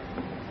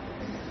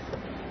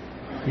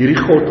 Hierdie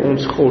God,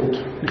 ons God,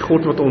 die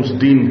God wat ons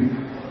dien,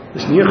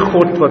 is nie 'n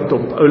God wat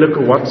op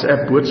oulike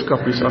WhatsApp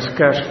boodskapies as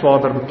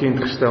Kersvader bekend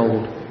gestel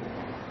word.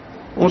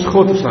 Ons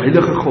God is 'n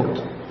heilige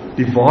God,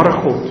 die ware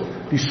God,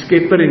 die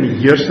skepper en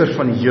die heerser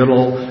van die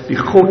heelal, die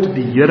God,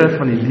 die Here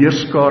van die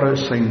leerskare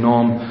is sy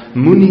naam.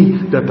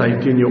 Moenie dat hy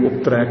teen jou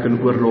optrek in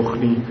oorlog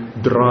nie,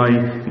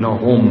 draai na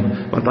hom,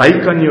 want hy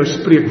kan jou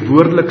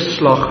spreekwoordelik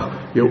slag,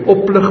 jou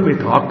oplig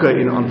met hakke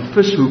en aan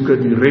vishoeke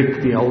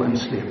direk die hel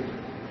insleep.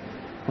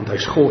 Want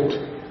hy's God,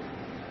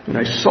 en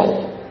hy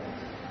sal,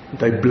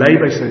 want hy bly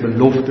by sy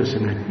beloftes,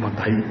 want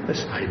hy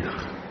is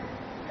heilig.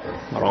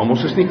 Maar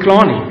Amos is nie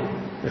klaar nie.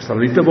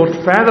 Israeliete word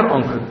verder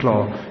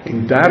aangekla,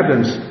 en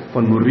derdens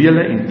van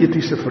morele en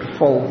etiese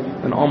verval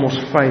in Amos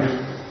 5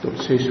 tot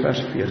 6 vers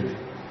 14.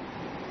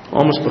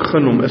 Amos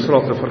begin om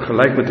Israel te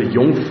vergelyk met 'n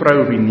jong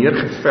vrou wie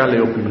neergevel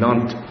het op die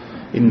land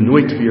en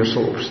nooit weer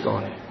sal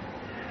opstaan nie.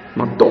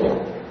 Maar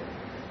tog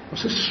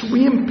was 'n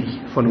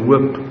sweempie van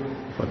hoop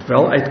wat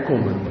wel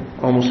uitkom in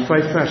Amos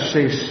 5 vers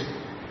 6.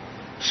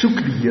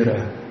 Soek die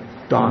Here,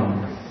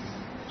 dan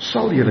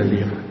sal julle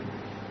lewe.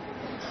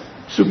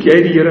 Soek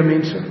jy die Here,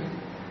 mense?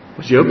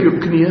 As jy op jou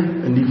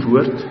knieë in die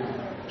woord,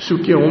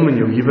 soek jy hom in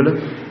jou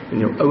huwelik, in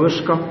jou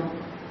ouerskap,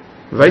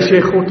 wys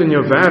jy God in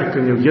jou werk,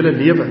 in jou hele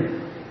lewe.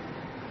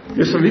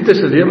 Die Israeliete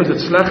se lewens het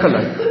sleg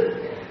gelyk.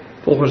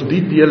 Volgens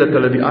die deel het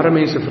hulle die arme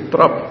mense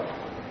vertrap.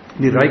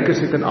 Die rykes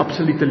het in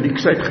absolute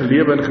leksheid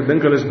gelewe en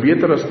gedink hulle is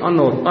beter as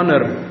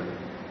ander.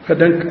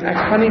 Gedink, ek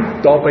gaan nie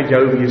daar by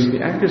jou wees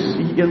nie, ek is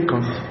hier een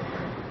kant.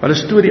 Hulle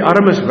stoot die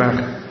armes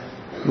weg.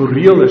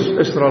 Moreel is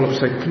Israel op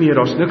sy knie,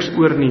 daar's niks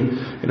oor nie,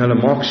 en hulle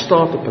maak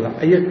staat op hulle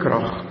eie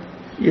krag.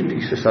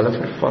 Eties is hulle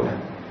vervalle.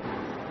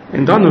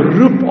 En dan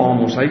roep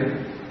Amos, hy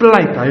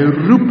pleit, hy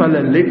roep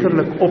hulle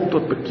letterlik op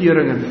tot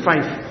bekering in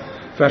 5,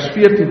 vers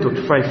 14 tot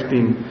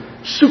 15.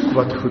 Soek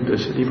wat goed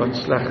is en nie wat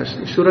sleg is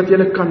nie, sodat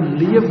julle kan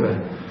lewe,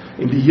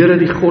 en die Here,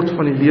 die God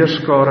van die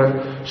leerskare,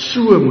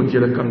 so moet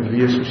julle kan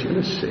wees soos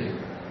julle sê.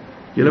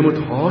 Julle moet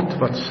haat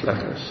wat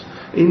sleg is,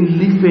 en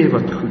lief hê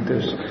wat goed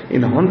is,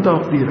 en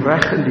handhaaf die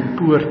reg in die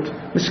poort.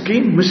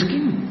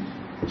 Miskien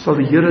sal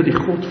die Here, die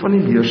God van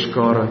die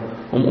leerskare,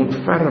 hom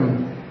ontferm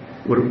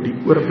oor die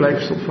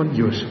oorblyfsel van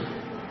Josef.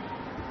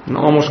 En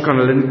Amos kan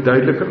hulle nie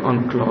duideliker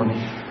aankla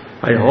nie.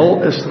 Hy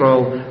haal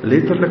Israel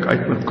letterlik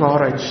uit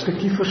mekaar uit,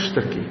 stukkie vir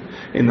stukkie,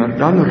 en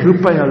dan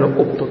roep hy hulle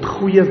op tot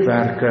goeie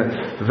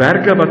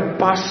werke wat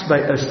pas by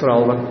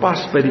Israel, wat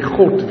pas by die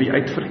God wie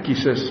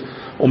uitverkies is,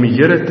 om die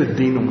Here te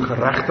dien, om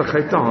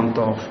geregtigheid te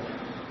handhaaf,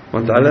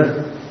 want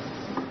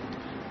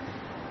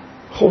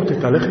God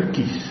het hulle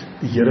gekies,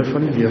 die Here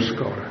van die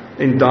leerskare.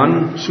 En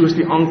dan, soos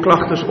die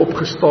aanklagtes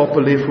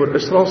opgestapel lê voor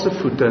Israel se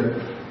voete,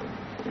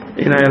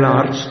 en hy hulle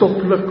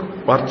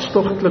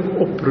hartstogtelik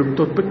oproep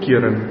tot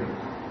bekering.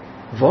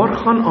 Waar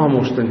gaan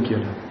Amos, dink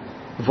julle?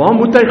 Waar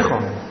moet hy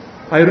gaan?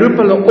 Hy roep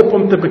hulle op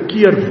om te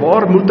bekeer.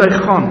 Waar moet hy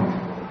gaan?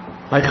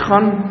 Hy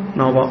gaan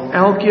na waar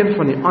elkeen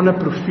van die ander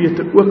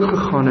profete ook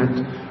gegaan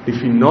het, die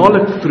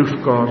finale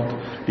troefkaart,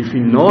 die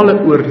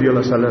finale oordeel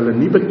as hulle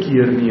nie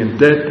bekeer nie, en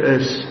dit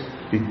is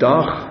die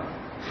dag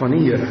van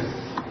die Here.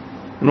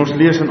 En ons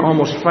lees in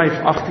Amos 5,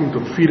 18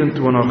 tot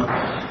 24,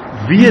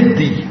 weet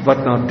die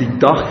wat na die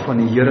dag van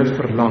die Here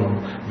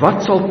verlang.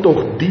 Wat sal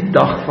tog die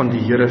dag van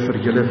die Here vir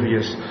julle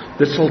wees?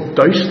 Dit sal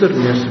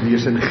duisternis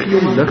wees en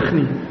geen lig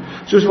nie.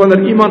 Soos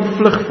wanneer iemand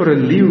vlug vir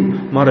 'n leeu,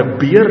 maar 'n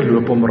beer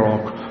loop hom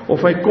raak,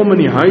 of hy kom in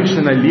die huis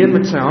en hy leun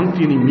met sy hand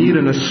teen die muur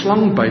en 'n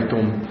slang byt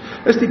hom.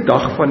 Is die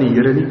dag van die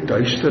Here nie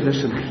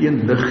duisternis en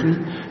geen lig nie,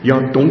 ja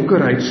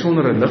donkerheid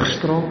sonder 'n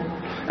ligstraal?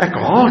 Ek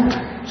haat,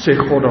 sê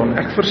God dan,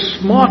 ek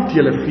versmaad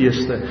julle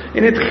feeste,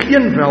 en het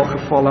geen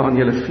welgevalle aan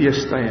julle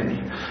feestuie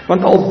nie.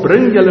 Want al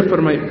bring julle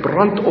vir my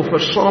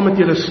brandoffers saam met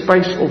julle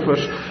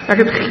spysoffers, ek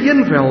het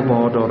geen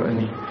welbehae daarin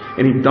nie.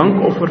 En die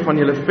dankoffer van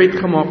julle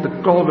vetgemaakte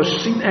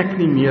kalwers sien ek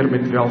nie meer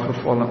met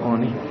welgevalle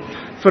aan nie.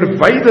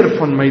 Verwyder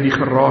van my die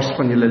geraas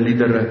van julle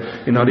liedere,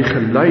 en na die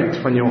geluid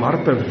van jou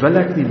harpe wil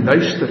ek nie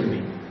luister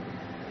nie.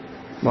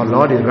 Maar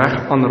laat die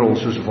reg aanrol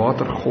soos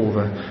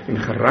watergolwe en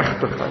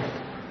geregtigheid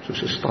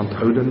soos 'n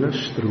standhoudende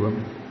stroom.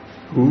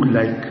 Hoe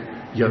lyk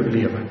jou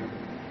lewe?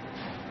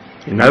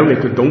 En nou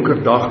het 'n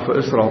donker dag vir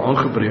Israel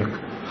aangebreek.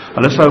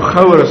 Hulle sou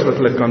gouer as wat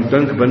hulle kan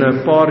dink binne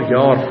 'n paar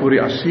jaar voor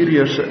die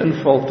Assiriërs se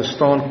inval te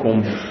staan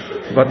kom,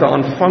 wat 'n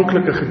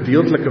aanvanklike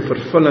gedeeltelike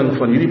vervulling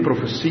van hierdie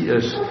profesie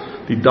is,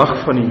 die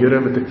dag van die Here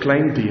met 'n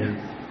klein d.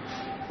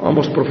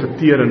 Amos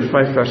profeteer in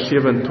 5 vers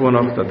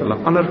 27 dat hulle aan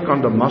die ander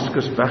kant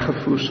Damaskus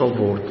weggevoer sal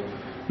word,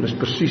 en dis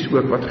presies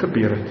ook wat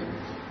gebeur het.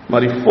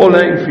 Maar die volle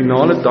en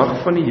finale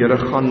dag van die Here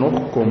gaan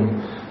nog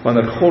kom,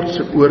 wanneer God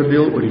se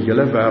oordeel oor die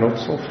hele wêreld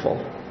sal val.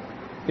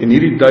 En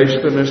hierdie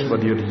duisternis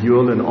wat deur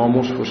Deel en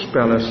Amos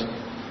voorspel is,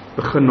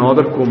 begin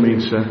naderkom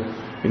mense,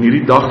 en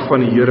hierdie dag van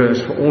die Here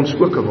is vir ons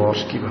ook 'n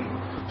waarskuwing.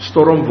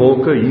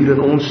 Stormwolke hier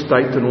in ons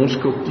tyd en ons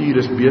kultuur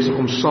is besig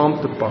om saam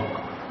te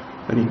pak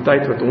in die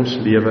tyd wat ons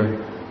lewe,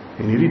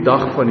 en hierdie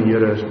dag van die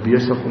Here is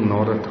besig om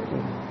nader te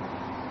kom.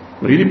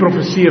 Maar hierdie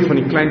profesie van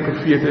die Klein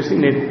Profete is nie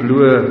net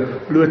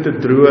blote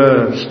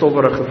droë,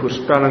 stowwerige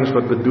voorspellings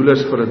wat bedoel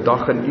is vir 'n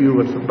dag en eeu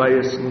wat verby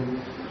is nie.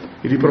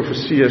 Hierdie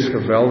profesie is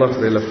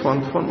geweldig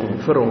relevant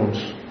vir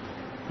ons,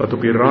 wat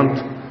op die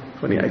rand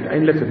van die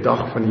uiteindelike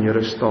dag van die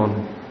Here staan.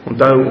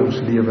 Onthou,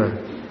 ons lewe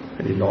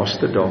in die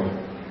laaste dae.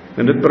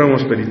 En dit bring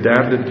ons by die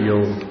derde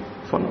deel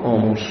van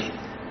Amos,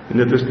 en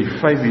dit is die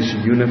 5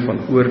 visioene van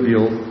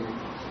oordeel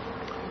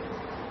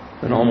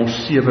in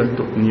Amos 7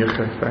 tot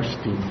 9 vers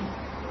 10.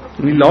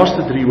 In die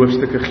laaste 3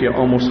 hoofstukke gee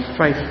Amos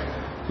 5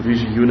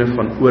 visioene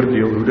van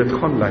oordeel, hoe dit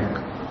gaan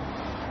lyk.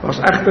 Daar is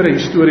egter 'n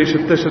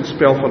historiese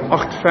tussenspel van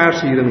 8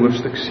 verse hier in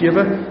hoofstuk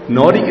 7,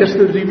 na die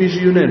eerste 3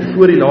 visioene en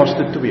voor die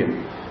laaste 2.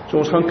 So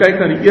ons gaan kyk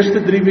na die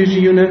eerste 3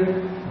 visioene,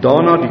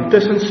 daarna die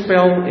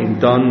tussenspel en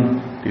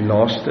dan die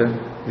laaste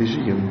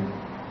visioen.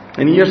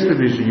 En die eerste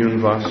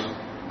visioen was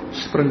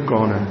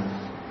sprinkane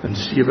in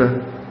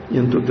 7,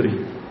 1 tot 3.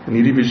 In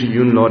hierdie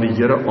visioen laat die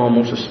Here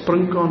Amos 'n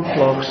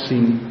sprinkaanplaag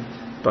sien,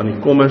 dan die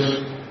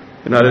kommes,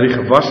 en hulle die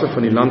gewasse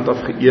van die land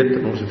af geëet,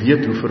 en ons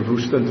weet hoe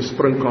verwoestend 'n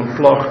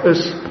sprinkaanplaag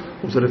is.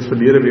 Ons het dit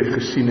verlede week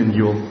gesien in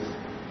Deel.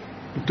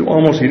 En toe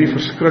Amos hierdie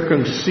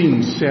verskrikking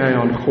sien, sê hy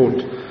aan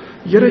God,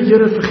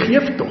 Here,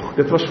 vergeef tog,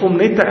 dit was vir hom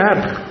net te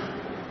erg.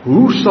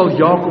 Hoe sal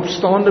Jakob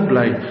staande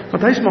bly,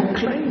 want hy's maar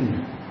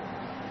klein.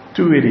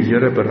 Toe het die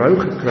Here berou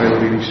gekry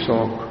oor hierdie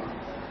saak.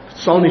 Dit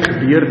sal nie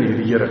gebeur nie, het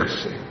die Here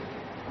gesê.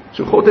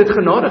 So God het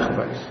genade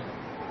gewys.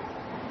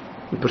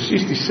 En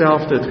presies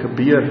dieselfde het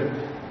gebeur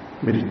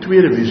met die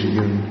tweede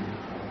visioen,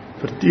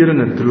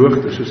 verterende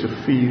droogte soos 'n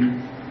vuur.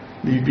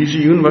 Die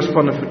visioen was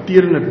van 'n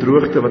verterende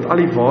droogte wat al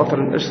die water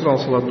in Israel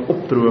sal laat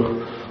opdroog,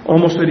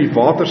 Amos uit die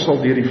water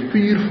sal deur die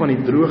vuur van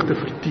die droogte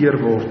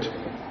verteer word.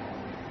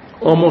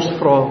 Amos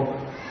vra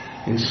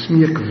en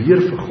smeek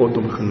weer vir God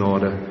om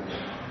genade,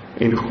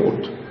 en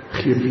God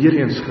gee weer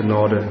eens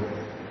genade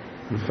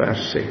in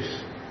vers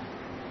 6.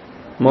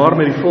 Maar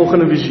met die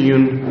volgende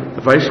visioen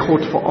wys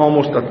God vir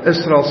Amos dat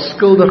Israel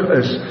skuldig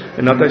is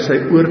en dat hy sy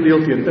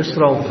oordeel teen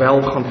Israel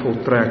wel gaan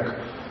voltrek.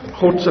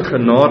 God se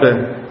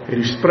genade het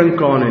die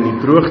sprinkane en die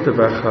droogte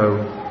weggehou,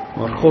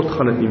 maar God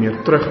gaan dit nie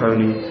meer terughou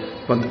nie,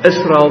 want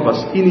Israel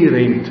was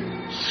inherent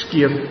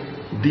skeef,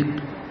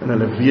 diep in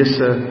hulle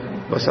wese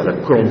was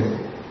hulle krom.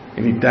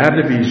 En die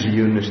derde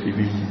visioen is die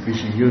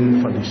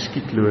visioen van die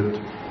skietloot.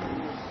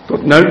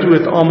 Tot nou toe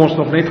het Amos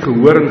nog net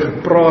gehoor en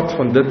gepraat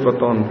van dit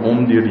wat aan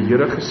hom deur die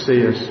Here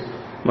gesê is,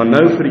 maar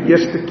nou vir die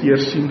eerste keer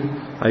sien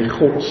hy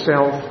God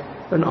self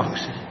in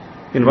aksie.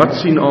 En wat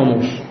sien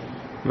Amos?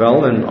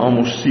 Wel, in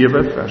Amos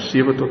 7 vers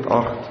 7 tot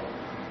 8,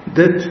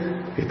 dit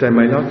het hy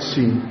my laat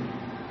sien.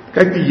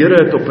 Kyk, die Here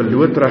het op 'n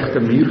loodregte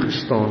muur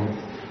gestaan,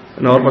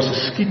 en daar was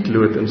 'n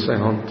skietloot in sy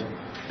hand.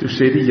 Toe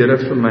sê die Here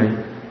vir my,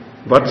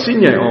 wat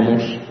sien jy,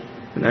 Amos?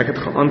 En ek het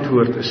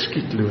geantwoord, 'n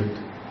skietloot.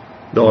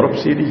 Daarop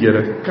sê die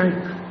Here, kyk,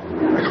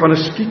 ek gaan 'n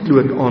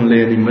skietloot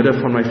aanlê in die midde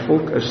van my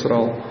volk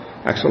Israel.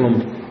 Ek sal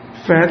hom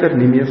verder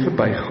nie meer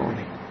verbygaan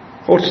nie.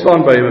 God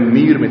staan by 'n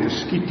muur met 'n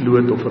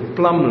skietloot of 'n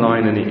plumb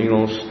line in die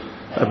Engels.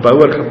 'n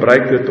Bouer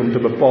gebruik dit om te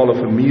bepaal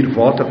of 'n muur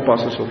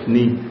waterpas is of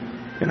nie.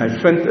 En hy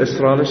vind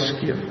Israel is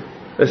skeef.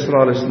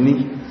 Israel is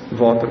nie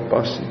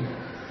waterpas nie.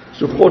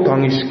 So God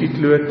hang die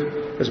skietloot,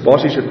 is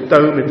basies 'n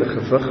tou met 'n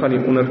gewig aan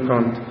die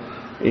onderkant,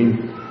 en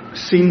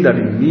sien dat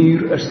die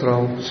muur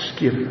Israel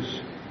skeef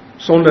is.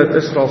 Sonde het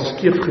Israel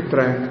skeef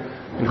getrek,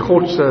 en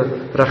God se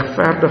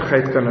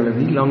regverdigheid kan hulle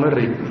nie langer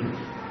red nie.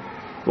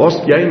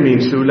 Waar's jy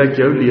mense, hoe lyk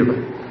jou lewe?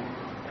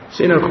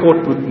 Sê nou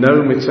God moet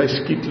nou met sy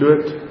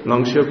skietloot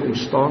langs jou kom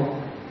staan?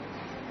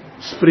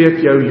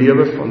 Spreek jou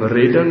lewe van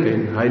redding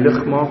en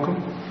heiligmaking?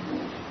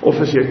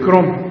 Of is jy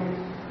krom?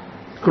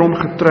 krom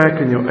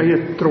getrek in jou eie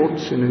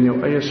trots en in jou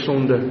eie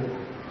sonde.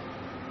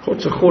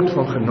 God se God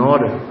van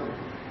genade.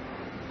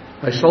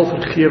 Hy sal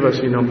vergewe as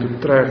jy na hom toe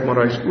trek, maar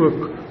hy is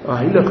ook 'n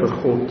heilige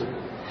God.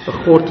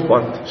 'n God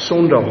wat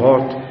sonde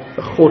haat,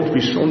 'n God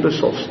wie sonde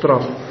sal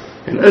straf.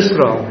 En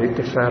Israel het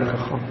te ver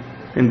gegaan.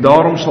 En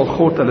daarom sal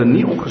God hulle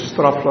nie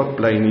ongestraf laat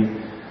bly nie.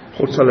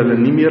 God sal hulle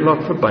nie meer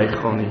laat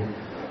verbygaan nie.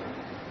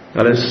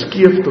 Hulle is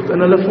skeef tot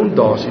in hulle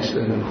fondasies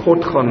in, en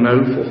God gaan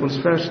nou volgens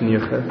vers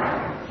 9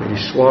 met die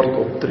swaard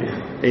optree.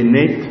 En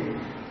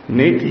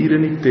net hier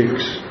in die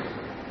teks,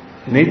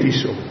 net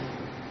hierso,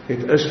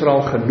 het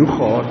Israel genoeg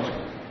gehad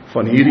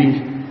van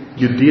hierdie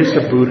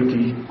Judeese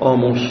boertjie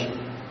Amos.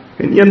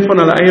 En een van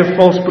hulle eie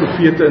valse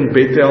profete in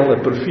Bethel,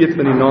 'n profeet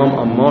met die naam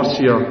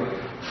Amasia,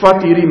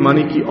 vat hierdie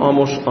mannetjie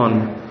Amos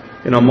aan.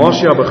 En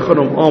Amasia begin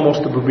om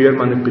Amos te probeer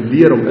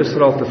manipuleer om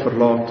Israel te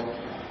verlaat.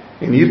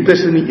 En hier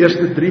tussen die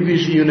eerste 3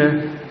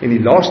 visioene en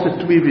die laaste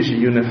 2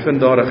 visioene vind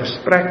daar 'n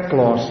gesprek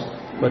plaas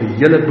wat die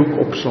hele boek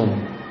opsom.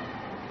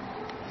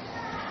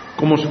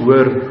 Kom ons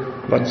hoor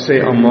wat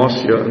sê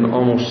Amasia in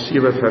Amos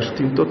 7 vers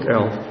 10 tot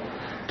 11.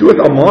 Toe het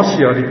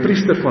Amasia, die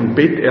priester van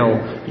Bethel,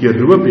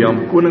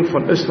 Jerobeam, koning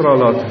van Israel,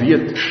 laat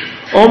weet,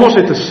 Amos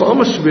het 'n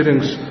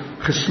sameswerings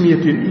gesmee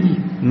teen u,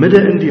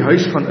 midde in die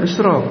huis van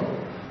Israel.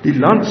 Die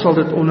land sal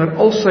dit onder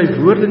al sy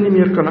woorde nie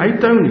meer kan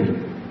uithou nie.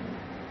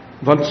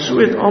 Want so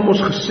het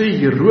Amos gesê,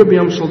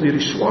 Jerobeam sal deur die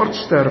swaard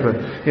sterwe,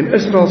 en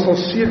Israel sal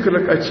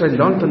sekerlik uit sy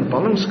land in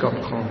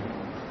ballingskap gaan.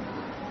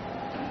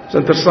 Dit is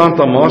interessant,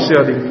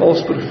 Amasia, die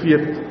valse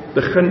profeet,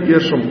 begin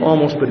eers om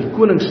Amos by die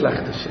koning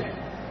sleg te sê.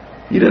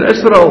 Hier in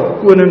Israel,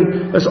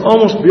 koning, is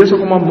Amos besig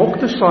om amok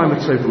te saai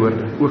met sy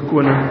woorde. O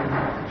koning,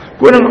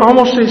 koning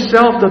Amos sê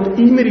self dat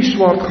u met die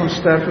swaard gaan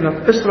sterf en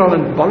dat Israel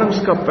in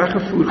ballingskap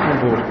weggevoer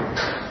gaan word.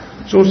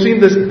 So ons sien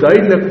dis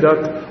duidelik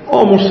dat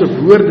Amos se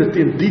woorde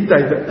teen die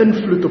tyd 'n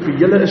invloed op die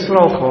hele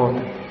Israel gehad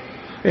het.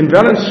 En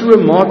wel in so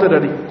 'n mate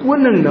dat die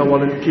koning nou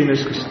al in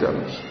kennis gestel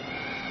is.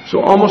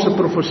 So Amos se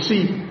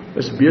profesie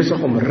is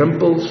besig om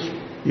rimpels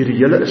hier die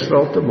hele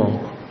Israel te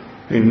maak.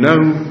 En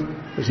nou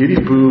is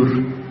hierdie boer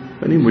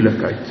in die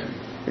moeilikheid.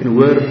 En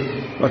hoor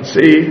wat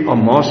sê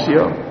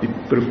Amasia, die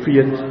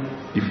profeet,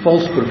 die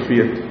valse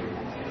profeet.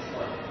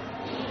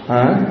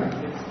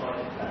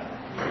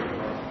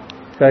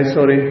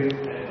 Sorry.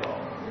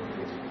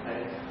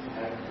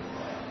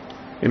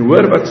 En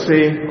hoor wat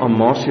sê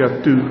Amasia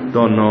toe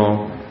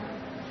daarna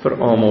vir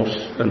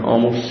Amos in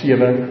Amos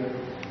 7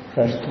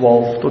 vers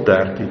 12 tot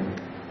 13.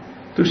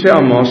 Toe sê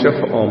Amasia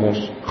vir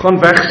Amos, gaan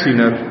weg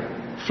siener,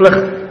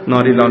 vlug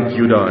na die land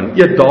Juda en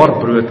eet daar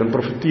brood en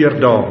profeteer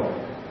daar.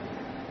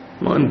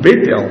 Maar in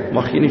Bethel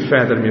mag jy nie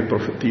verder meer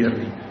profeteer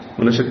nie,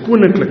 want dit is 'n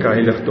koninklike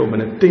heiligdom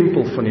en 'n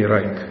tempel van die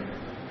ryk.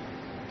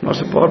 Maar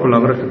is 'n paar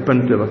belangrike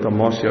punte wat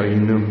Amasia hier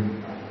noem.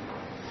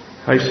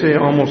 Hy sê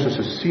Amos is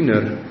 'n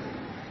siener.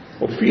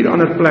 Op 4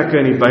 ander plekke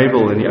in die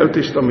Bybel, in die Ou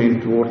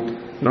Testament, word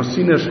na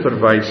sieners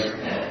verwys,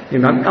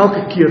 en dan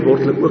elke keer word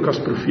hulle ook as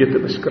profete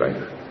beskryf.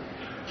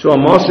 So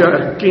Amasia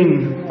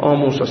erken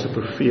Amos as 'n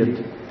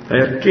profeet. Hy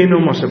erken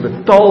hom as 'n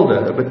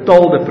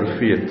betaalde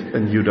profeet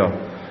in Juda.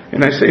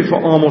 En hy sê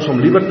vir Amos om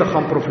liewer te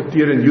gaan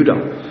profeteer in Juda.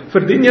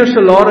 Verdien jou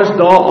salaris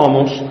daar,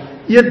 Amos,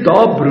 eet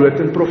daar brood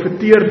en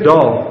profeteer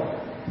daar.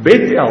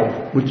 Bethel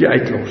moet jy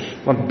uitlos,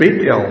 want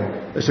Bethel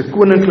is 'n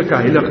koninklike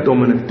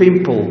heiligdom en 'n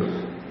tempel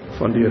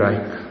van die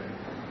ryk.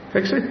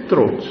 Kyk sy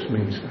trots,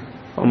 mense.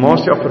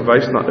 Amasia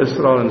verwys na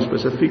Israel en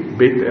spesifiek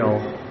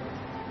Bethel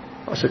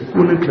as 'n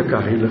koninklike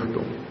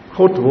heiligdom.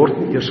 God word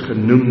nie eers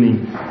genoem nie.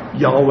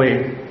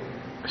 Yahweh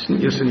is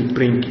nie eers in die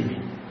prentjie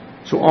nie.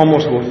 So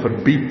Amos word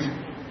verbied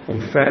om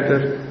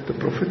verder te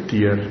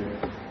profeteer.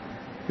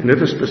 En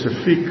dit is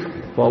spesifiek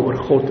waaroor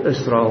God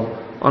Israel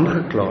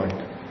aangekla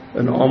het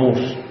in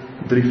Amos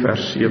 3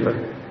 vers 7.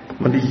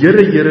 Want die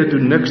Here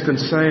doen niks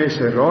tensy hy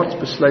sy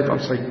raadsbesluit aan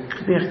sy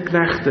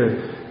knegte,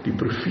 die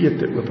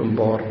profete,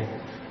 openbaar nie.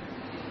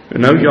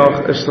 En nou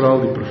jaag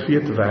Israel die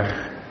profeet weg.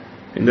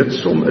 En dit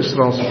som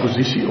Israel se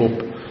posisie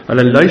op.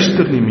 Hulle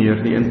luister nie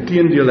meer nie,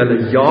 inteendeel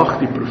hulle jaag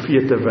die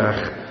profete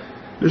weg.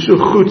 Dit is so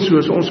goed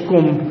soos ons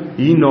kom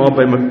hierna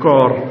by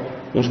mekaar,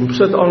 ons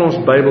sit al ons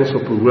Bybels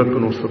op 'n hoop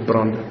en ons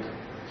verbrand dit.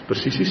 Dit is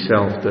presies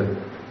dieselfde,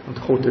 want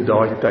God het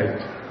daai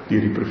tyd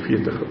deur die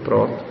profete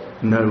gepraat,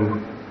 nou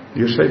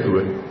deur sy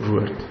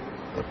woord.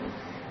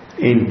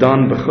 En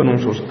dan begin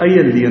ons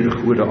eie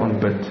leengode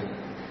aanbid.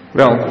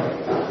 Wel,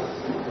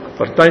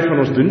 party van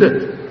ons doen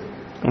dit.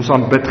 Ons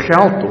aanbid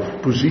geld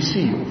of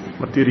posisie of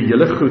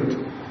materiële goed.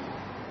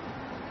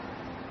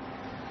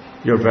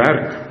 Jou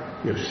werk,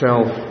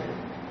 jouself.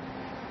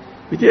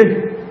 Weet jy,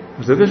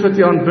 as dit is wat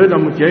jy aanbid,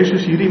 dan moet jy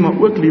soos hierdie maar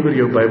ook liewer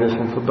jou Bybel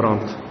gaan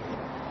verbrand.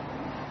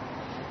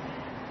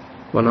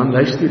 Want dan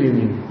luister jy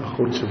nie na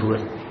God se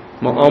woord.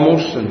 Maar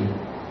Amos, en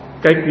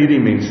kyk hierdie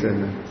mense,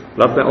 en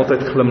laat my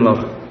altyd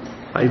glimlag.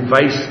 Hy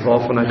wys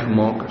waarvan hy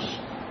gemaak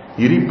is.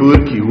 Hierdie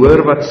boertjie,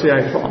 hoor wat sê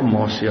hy vir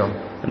Amasia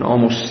in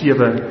Amos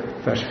 7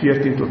 vers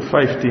 14 tot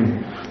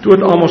 15. Toe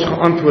het Amos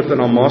geantwoord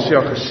en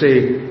Amasia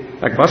gesê,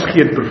 Ek was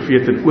geen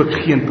profeet en ook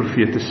geen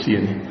profete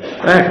seun nie.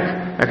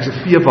 Ek is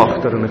 'n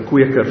veewagter en 'n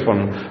kweker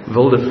van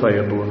wilde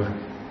vyebome.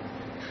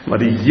 Maar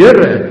die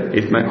Here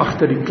het my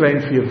agter die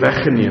kleinvee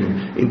weggeneem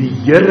en die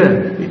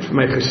Here het vir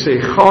my gesê,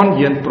 gaan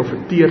heen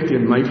profeteer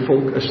teen my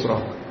volk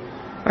Israel.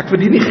 Ek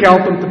verdien nie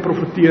geld om te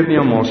profeteer nie,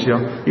 Amasia.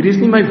 Hierdie is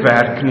nie my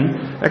werk nie.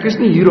 Ek is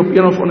nie hier op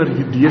een of ander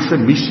Judeese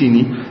missie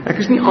nie. Ek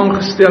is nie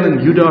aangestel in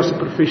Juda as 'n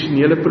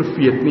professionele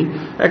profeet nie.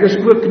 Ek is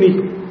ook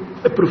nie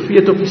 'n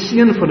profeet of die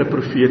seun van 'n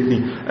profeet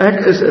nie.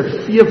 Ek is 'n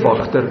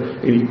veewagter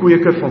en die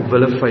kweker van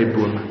wilde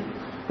vybome.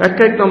 Ek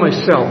kyk na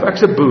myself,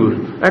 ek's 'n boer,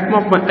 ek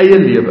maak my eie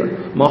lewe,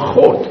 maar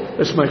God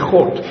is my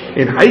God,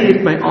 en hy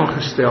het my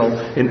aangestel,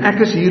 en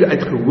ek is hier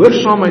uit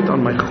gehoorsaamheid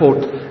aan my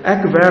God,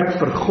 ek werk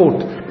vir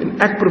God, en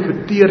ek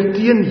profeteer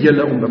teen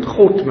julle, omdat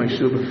God my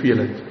so beveel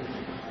het.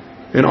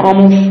 En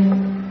Amos,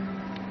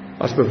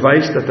 as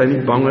bewys dat hy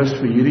nie bang is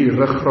vir hierdie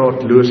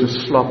ruggraatlose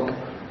slap,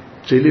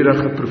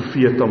 jellyrige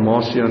profeet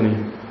Amasia nie,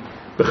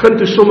 begin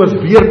toe sommer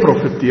weer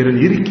profeteer, en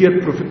hierdie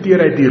keer profeteer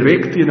hy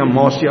direk teen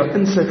Amasia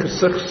in sy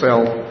gesig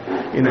self,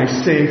 en hy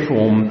sê vir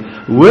hom,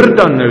 hoor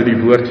dan nou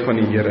die woord van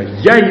die Here,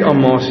 jy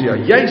Amasia,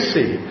 jy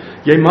sê,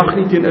 jy mag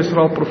nie teen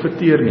Israel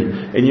profeteer nie,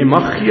 en jy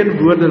mag geen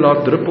woorde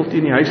laat druppel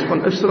teen die huis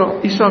van Israel,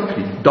 Isak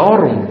nie,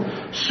 daarom,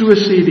 so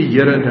sê die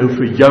Here nou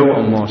vir jou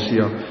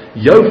Amasia,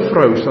 jou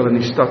vrou sal in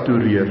die stad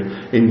toereer,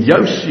 en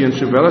jou seun,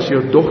 sowel as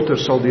jou dogter,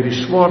 sal deur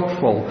die swaard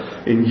val,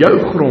 en jou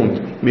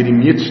grond met die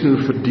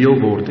meetsnoer verdeel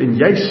word, en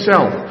jy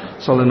self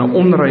sal in 'n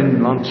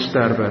onrein land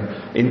sterwe,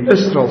 en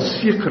Israel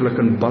sekerlik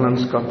in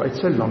ballingskap uit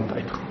sy land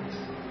uitgaan.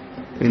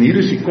 En hier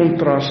is die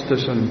kontras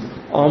tussen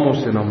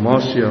Amos en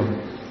Amasia,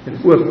 en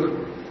ook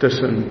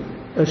tussen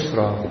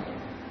Israel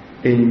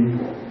en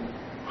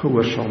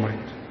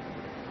gehoorsaamheid.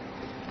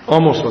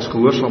 Amos was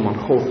gehoorsaam aan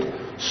God,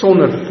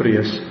 sonder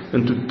vrees,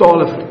 in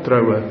totale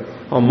vertroue.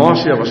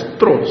 Amasia was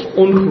trots,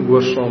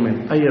 ongehoorsaam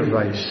en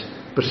eierwys,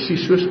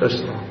 presies soos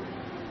Israel.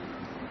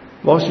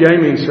 Waar's jy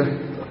mense?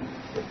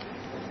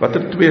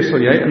 Watter twee sal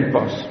jy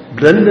inpas?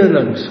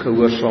 Blindelings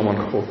gehoorsaam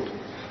aan God,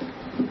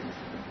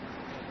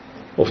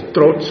 of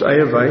trots,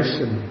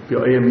 eierwys en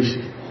jou eie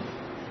missie?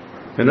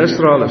 En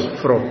Israel is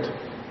vrot,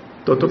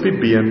 tot op die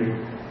been,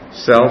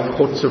 self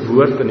God se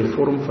woord in die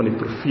vorm van die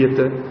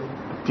profete,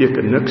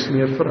 beteken niks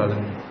meer vir hulle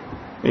nie.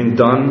 En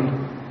dan,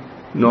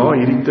 na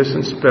hierdie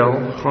tussenspel,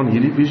 gaan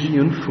hierdie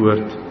visioen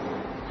voort,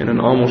 en in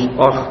Amos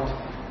 8,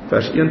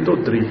 vers 1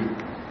 tot 3,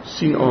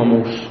 sien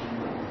Amos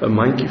 'n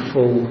mandjie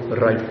vol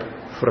ryp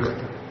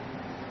vrugte.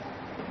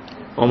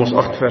 Amos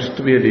 8 vers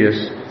 2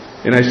 lees,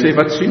 en hy sê,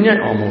 wat sien jy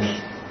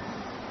Amos?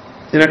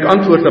 En ek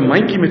antwoord, 'n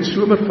mandjie met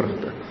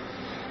somervrugte.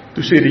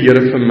 Toe sê die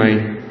Here vir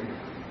my,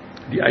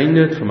 die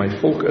einde het vir my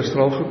volk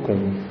Israel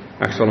gekom,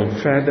 ek sal hom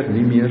verder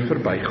nie meer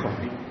verbygaan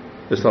nie.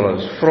 Dit sal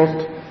as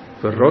vrot,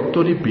 verrot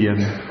tot die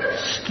been,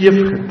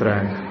 skeef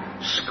getrek,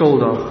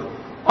 skuldig,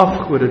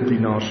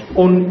 afgodedienaars,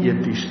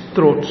 oneties,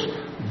 trots,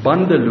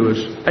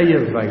 bandeloos,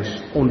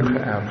 eierwys,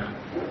 ongeërg.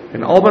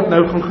 En al wat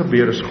nou gaan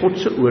gebeur is God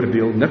se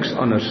oordeel, niks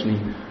anders nie,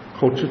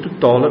 God se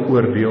totale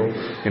oordeel,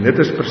 en dit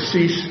is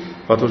presies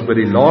wat ons by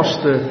die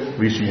laaste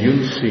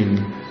visioen sien,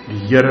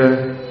 die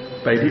Here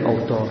by die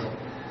altaar.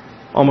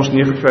 Amos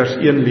 9 vers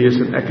 1 lees,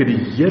 en ek het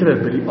die Here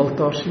by die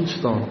altaar sien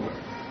staan.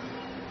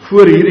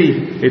 Voor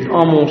hierdie het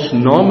Amos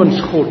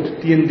namens God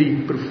teen die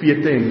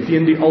profete en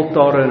teen die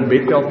altare in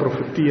Bethel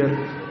profeteer,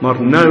 maar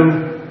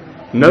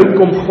nou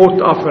kom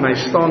God af en hy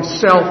staan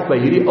self by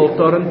hierdie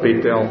altaar in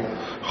Bethel.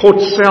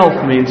 God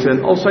self, mense,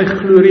 in al sy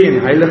glorie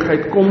en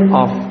heiligheid kom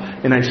af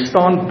en hy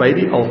staan by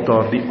die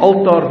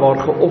altaar waar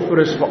geoffer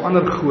is vir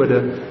ander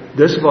gode,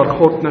 dis waar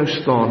God nou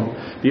staan,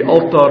 die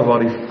altaar waar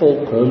die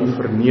volk hom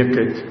verneek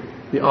het,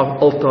 die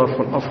altaar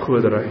van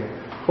afgoderry.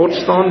 God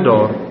staan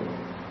daar,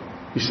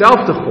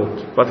 dieselfde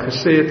God wat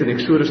gesê het in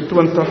Eksodus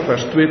 20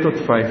 vers 2 tot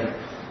 5,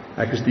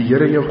 ek is die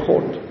Here jou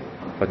God,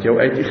 wat jou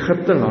uit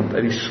Egipte land,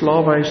 uit die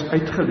slawehuis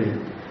uitgelei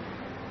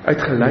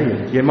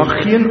het. Jy mag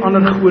geen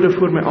ander gode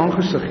voor my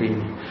aangesig hê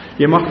nie.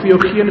 Jy mag vir jou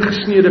geen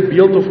gesneede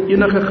beeld of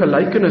enige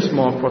gelykenis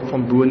maak wat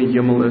van bo in die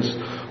hemel is,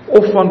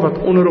 of van wat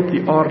onder op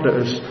die aarde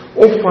is,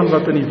 of van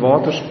wat in die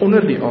waters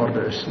onder die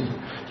aarde is nie.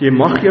 Jy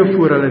mag jou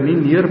voor hulle nie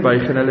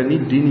neerbuig en hulle nie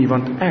dien nie,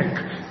 want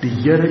ek, die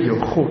Here jou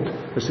God,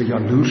 is 'n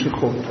jaloerse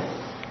God.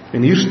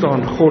 En hier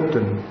staan God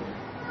en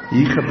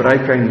hier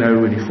gebruik hy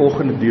nou in die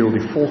volgende deel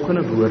die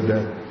volgende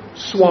woorde: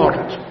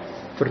 swaard,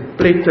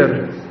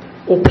 verpletter,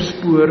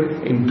 opspoor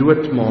en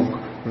doodmaak,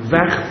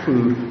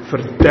 wegvoer,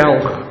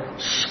 verdelg,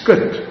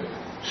 skud,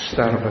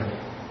 sterwe.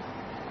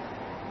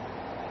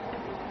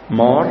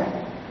 Maar,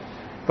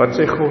 wat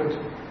sê God?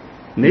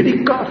 Net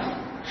die kaf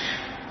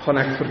gaan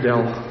ek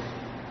verdelg.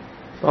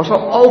 Daar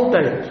sal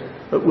altyd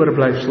 'n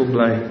oorblyfsel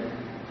bly.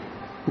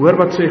 Hoor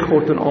wat sê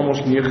God in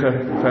Amos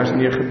 9 vers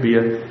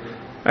 9b.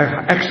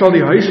 Ek sal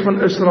die huis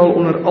van Israel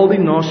onder al die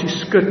nasies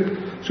skud,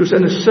 soos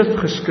in 'n sif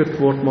geskud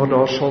word, maar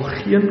daar sal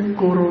geen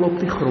korrel op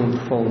die grond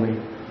val nie.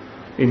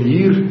 En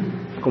hier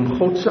kom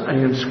God se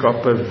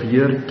eienskappe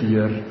weer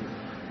deur.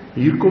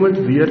 Hier kom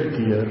dit weer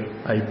deur.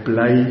 Hy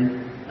bly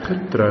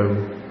getrou.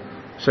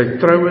 Sy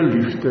troue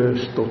liefde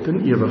is tot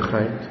in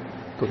ewigheid,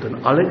 tot in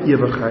alle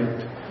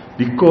ewigheid.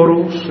 Die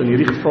korrels, in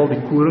hierdie geval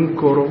die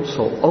koringkorrel,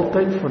 sal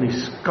altyd van die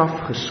skaf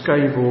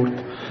geskei word.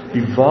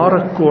 Die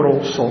ware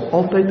korrel sal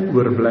altyd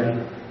oorbly,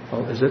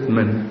 al is dit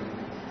min.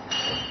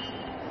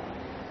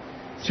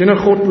 As jy nou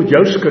God moet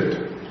jou skud,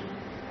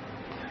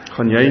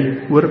 gaan jy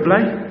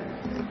oorbly?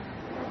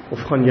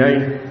 Of gaan jy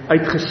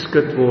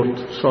uitgeskit word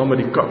saam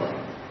met die kaf?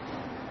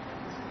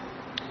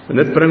 En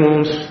dit bring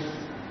ons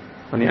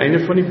aan die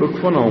einde van die boek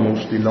van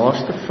Amos, die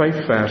laaste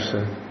 5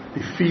 verse,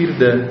 die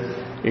 4de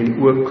en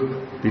ook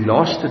die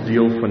laaste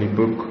deel van die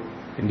boek,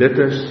 en dit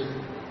is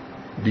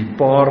die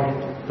paar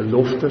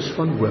beloftes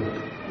van hoop.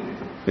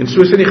 En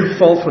soos in die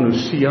geval van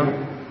Hosea,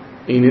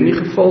 en in die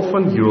geval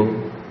van Joel,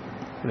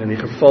 en in die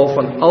geval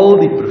van al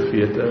die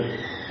profete,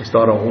 is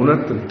daar 'n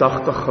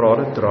 180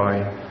 grade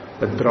draai,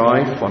 'n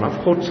draai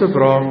vanaf God se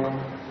wraak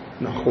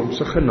na God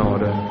se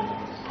genade,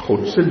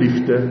 God se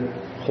liefde,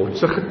 God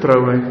se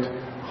getrouheid,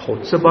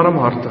 God se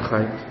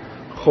barmhartigheid,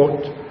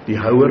 God die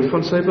houer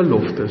van sy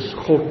beloftes,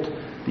 God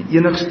die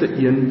enigste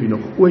een wie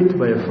nog ooit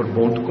by 'n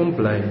verbond kom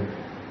bly,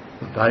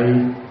 want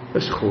hy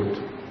is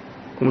God.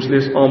 Kom ons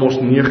lees Amos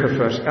 9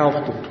 vers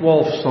 11 tot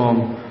 12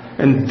 saam.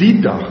 In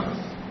die dag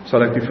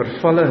sal ek die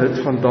vervalle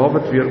hut van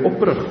Dawid weer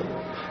oprig,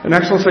 en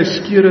ek sal sy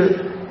skeure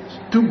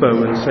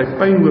toebou en sy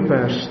pynhope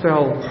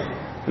herstel,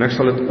 en ek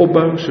sal dit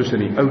opbou soos in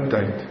die ou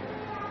tyd,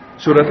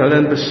 sodat hulle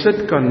in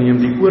besit kan neem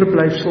die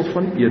oorblyfsel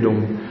van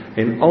Edom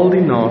en al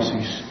die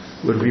nasies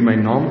oor wie my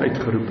naam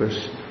uitgeroep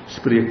is,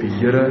 spreek die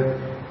Here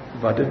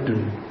wat dit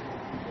doen.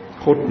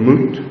 God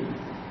moet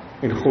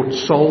en God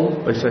sal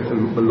by sy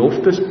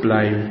beloftes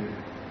bly,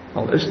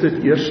 al is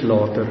dit eers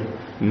later,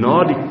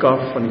 na die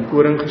kaf van die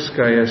koring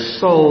geskei is,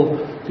 sal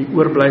die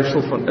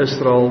oorblyfsel van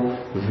Israel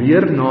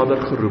weer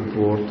nader geroep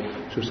word,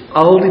 soos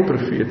al die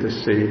profete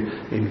sê,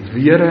 en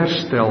weer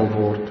herstel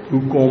word.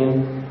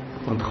 Hoekom?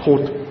 Want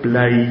God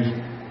bly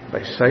by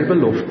sy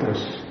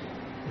beloftes.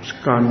 Ons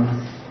kan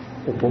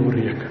op hom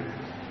reken.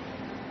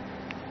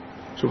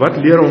 So wat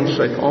leer ons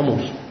uit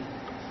Amos?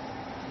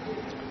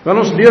 Wel,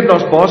 ons leer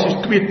daar's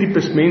basies 2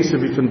 tipes mense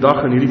wie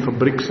vandag in hierdie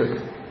fabriek sit.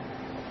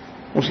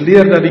 Ons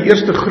leer dat die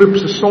eerste groep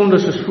se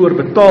sondes is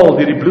voorbetaal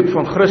deur die bloed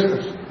van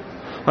Christus.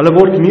 Hulle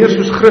word meer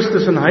soos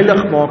Christus in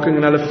heiligmaking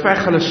en hulle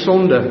veg hulle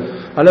sonde.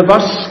 Hulle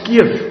was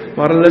skeef,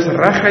 maar hulle is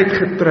reguit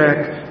getrek,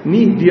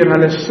 nie deur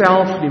hulle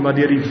self nie, maar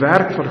deur die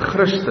werk van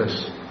Christus,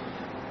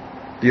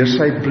 deur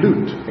sy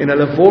bloed, en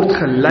hulle word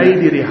gelei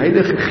deur die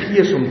Heilige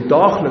Gees om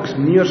daagliks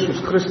meer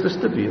soos Christus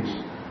te wees.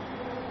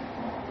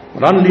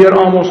 Maar dan leer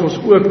Amos ons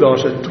ook,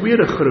 daar's 'n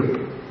tweede groep,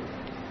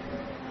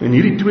 en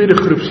hierdie tweede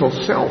groep sal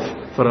self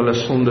vir hulle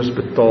sondes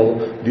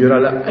betaal, deur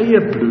hulle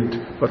eie bloed,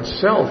 wat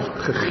self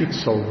gegiet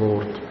sal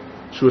word,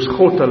 soos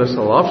God hulle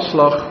sal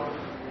afslag,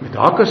 met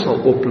hakke sal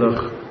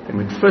oplig, en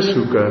met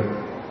vishoeke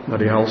na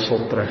die hel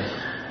sal trek.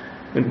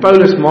 En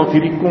Paulus maak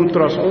hierdie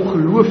kontras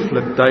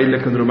ongelooflik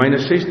duidelik in Romeine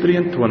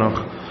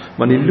 6:23,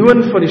 want die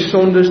loon van die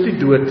sonde is die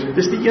dood,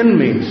 dis die een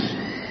mens,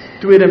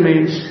 tweede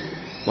mens,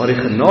 maar die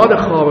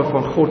genadegawe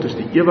van God is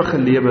die ewige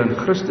lewe in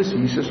Christus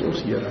Jesus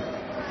ons Here.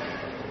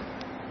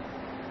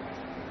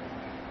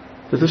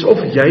 Dit is of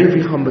jy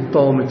wie gaan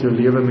betaal met jou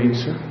lewe,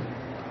 mense,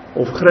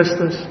 of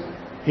Christus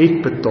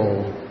het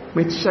betaal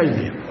met sy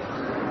lewe.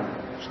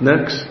 Is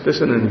niks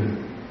tussenin nie.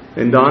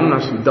 En dan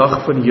as die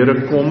dag van die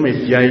Here kom,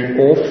 het jy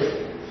of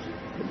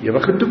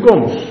ewige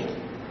toekoms,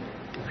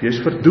 of jy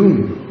is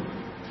verdoem,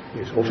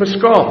 jy is of 'n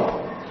skaap,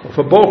 of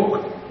 'n bok,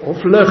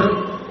 of lig,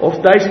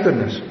 of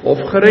duisternis, of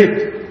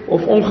gered,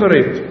 of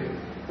ongered,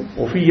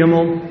 of die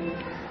hemel,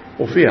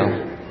 of die hel.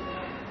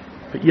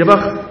 Vir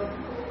ewig,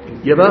 en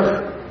ewig,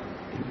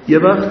 en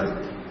ewig,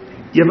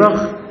 en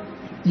ewig,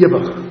 en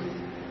ewig.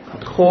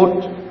 Want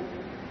God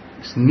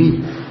is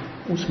nie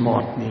ons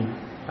maat nie.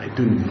 Hy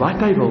doen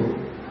wat hy wil,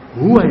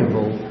 hoe hy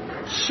wil,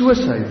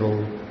 soos hy wil,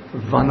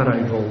 wanneer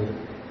hy wil.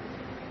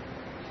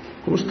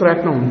 Kom ons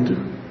trek na hom toe.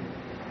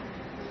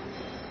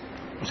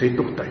 Ons het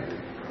nog tyd.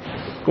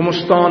 Kom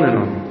ons staan en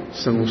dan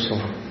sing ons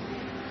saam.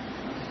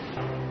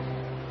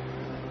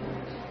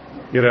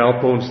 Here,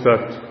 help ons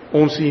dat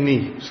ons U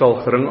nie sal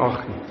gering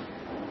ag nie.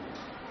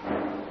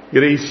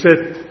 Here, U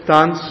sit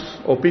tans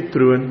op die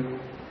troon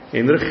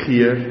en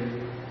regeer,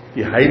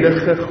 die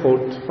heilige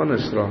God van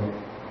Israel.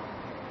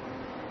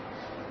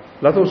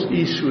 Laat ons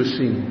U so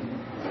sien,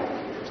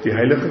 as die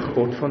heilige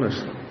God van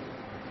Israel,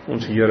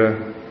 ons Here.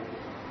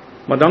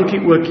 Maar dankie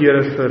ook,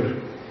 Here, vir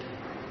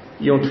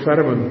U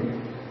ontferming.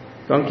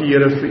 Dankie,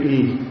 Here, vir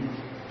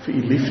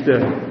U liefde.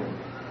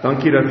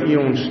 Dankie dat U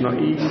ons na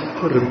U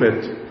geroep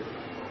het.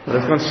 Maar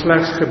dit kan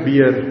slegs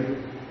gebeur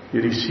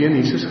deur die Seun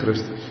Jesus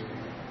Christus.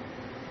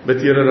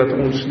 Bid, Here, dat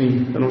ons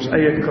nie in ons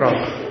eie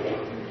krag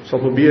sal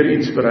probeer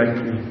iets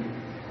bereik nie.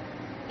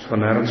 Ons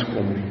gaan nêrens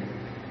kom nie.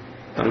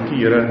 Dankie,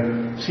 Here.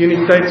 Seën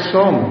die tyd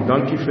saam.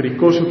 Dankie vir die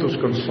kos wat ons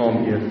kan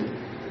saam eet.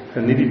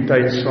 Geniet die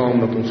tyd saam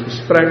dat ons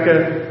gesprekke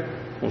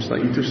ons na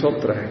U toe sal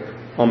trek.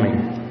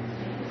 Amen.